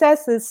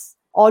success is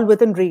all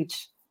within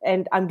reach.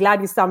 And I'm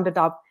glad you summed it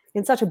up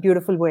in such a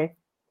beautiful way.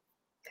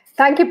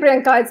 Thank you,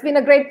 Priyanka. It's been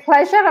a great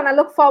pleasure, and I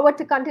look forward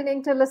to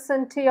continuing to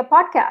listen to your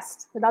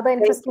podcast with other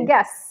interesting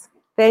guests.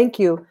 Thank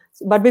you.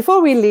 But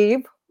before we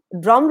leave,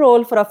 drum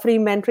roll for a free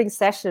mentoring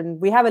session.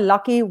 We have a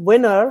lucky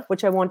winner,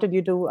 which I wanted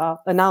you to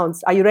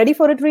announce. Are you ready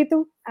for it,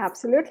 Ritu?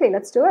 Absolutely.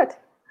 Let's do it.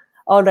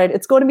 All right.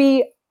 It's going to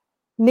be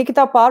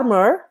Nikita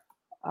Parmar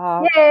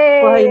for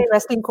her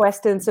interesting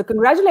question. So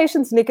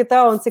congratulations, Nikita,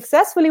 on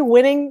successfully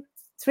winning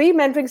 3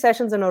 mentoring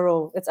sessions in a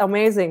row. It's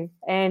amazing.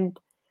 And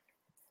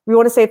we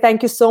want to say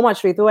thank you so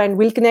much, Ritu. And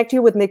we'll connect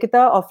you with Nikita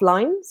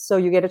offline, so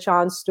you get a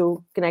chance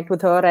to connect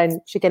with her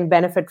and she can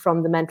benefit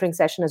from the mentoring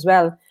session as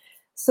well.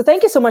 So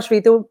thank you so much,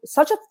 Ritu.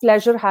 Such a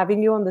pleasure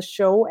having you on the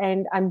show.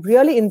 And I'm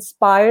really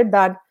inspired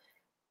that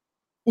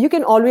you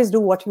can always do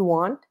what you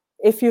want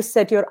if you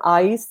set your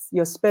eyes,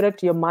 your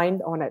spirit, your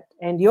mind on it.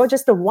 And you're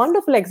just a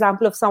wonderful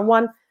example of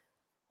someone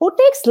who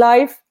takes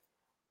life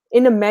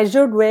in a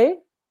measured way,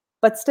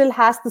 but still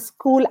has this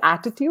cool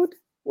attitude,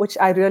 which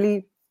I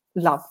really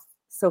love.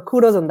 So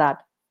kudos on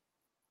that.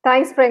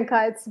 Thanks,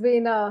 Priyanka. It's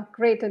been a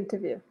great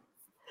interview.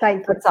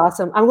 Thank you. That's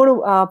awesome. I'm going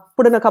to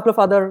put in a couple of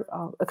other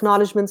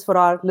acknowledgements for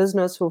our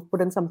listeners who've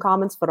put in some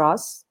comments for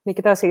us.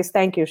 Nikita says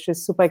thank you.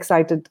 She's super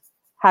excited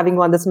having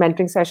on this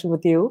mentoring session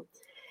with you.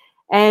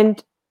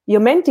 And your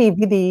mentee,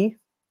 Vidhi,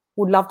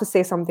 would love to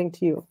say something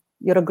to you.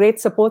 You're a great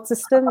support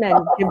system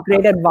and give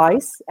great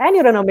advice, and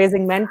you're an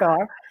amazing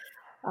mentor.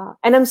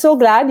 And I'm so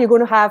glad you're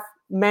going to have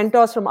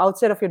mentors from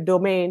outside of your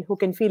domain who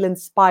can feel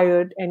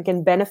inspired and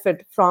can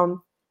benefit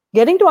from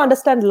getting to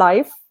understand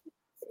life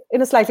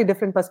in a slightly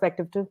different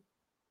perspective too.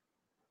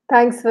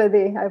 Thanks,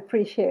 Vidhi. I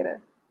appreciate it.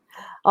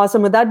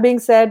 Awesome. With that being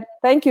said,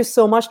 thank you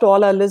so much to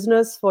all our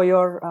listeners for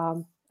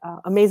your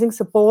amazing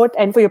support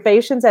and for your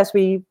patience as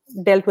we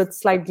dealt with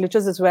slight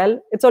glitches as well.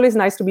 It's always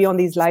nice to be on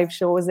these live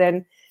shows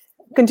and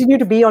continue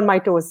to be on my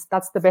toes.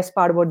 That's the best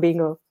part about being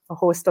a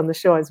host on the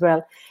show as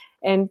well.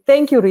 And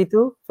thank you,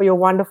 Ritu, for your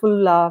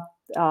wonderful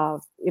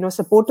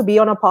support to be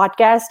on our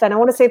podcast. And I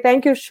want to say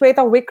thank you,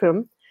 Shweta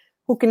Vikram,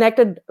 who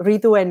connected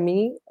Ritu and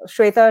me.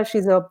 Shweta,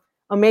 she's an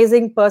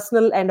amazing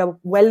personal and a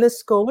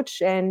wellness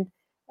coach, and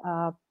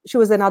she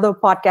was another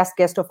podcast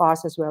guest of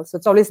ours as well. So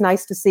it's always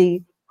nice to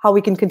see how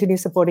we can continue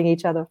supporting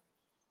each other.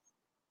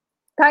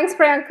 Thanks,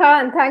 Priyanka,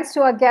 and thanks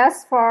to our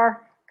guests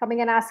for coming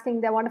and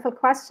asking their wonderful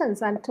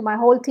questions. And to my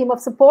whole team of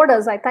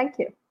supporters, I thank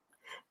you.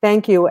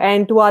 Thank you.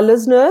 And to our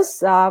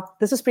listeners,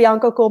 this is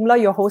Priyanka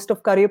Komla, your host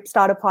of Career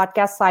Startup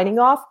Podcast, signing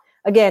off.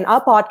 Again,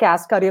 our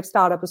podcast, Career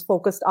Startup, is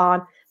focused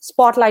on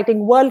spotlighting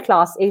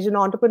world-class Asian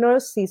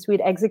entrepreneurs,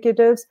 C-suite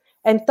executives,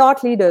 and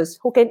thought leaders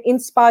who can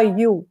inspire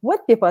you with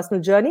their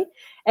personal journey.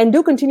 And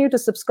do continue to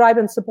subscribe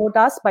and support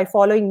us by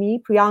following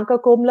me,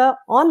 Priyanka Komla,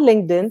 on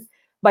LinkedIn,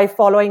 by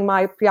following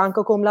my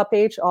Priyanka Komla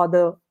page or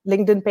the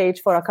LinkedIn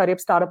page for our Career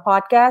Startup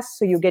Podcast,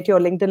 so you get your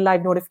LinkedIn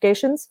live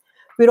notifications.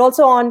 We're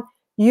also on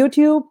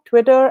YouTube,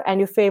 Twitter, and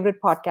your favorite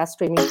podcast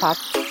streaming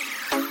platform.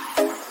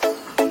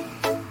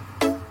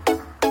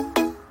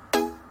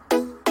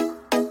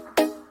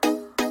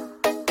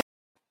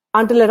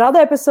 Until another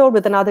episode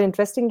with another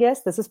interesting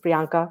guest, this is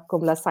Priyanka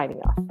Komla signing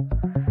off.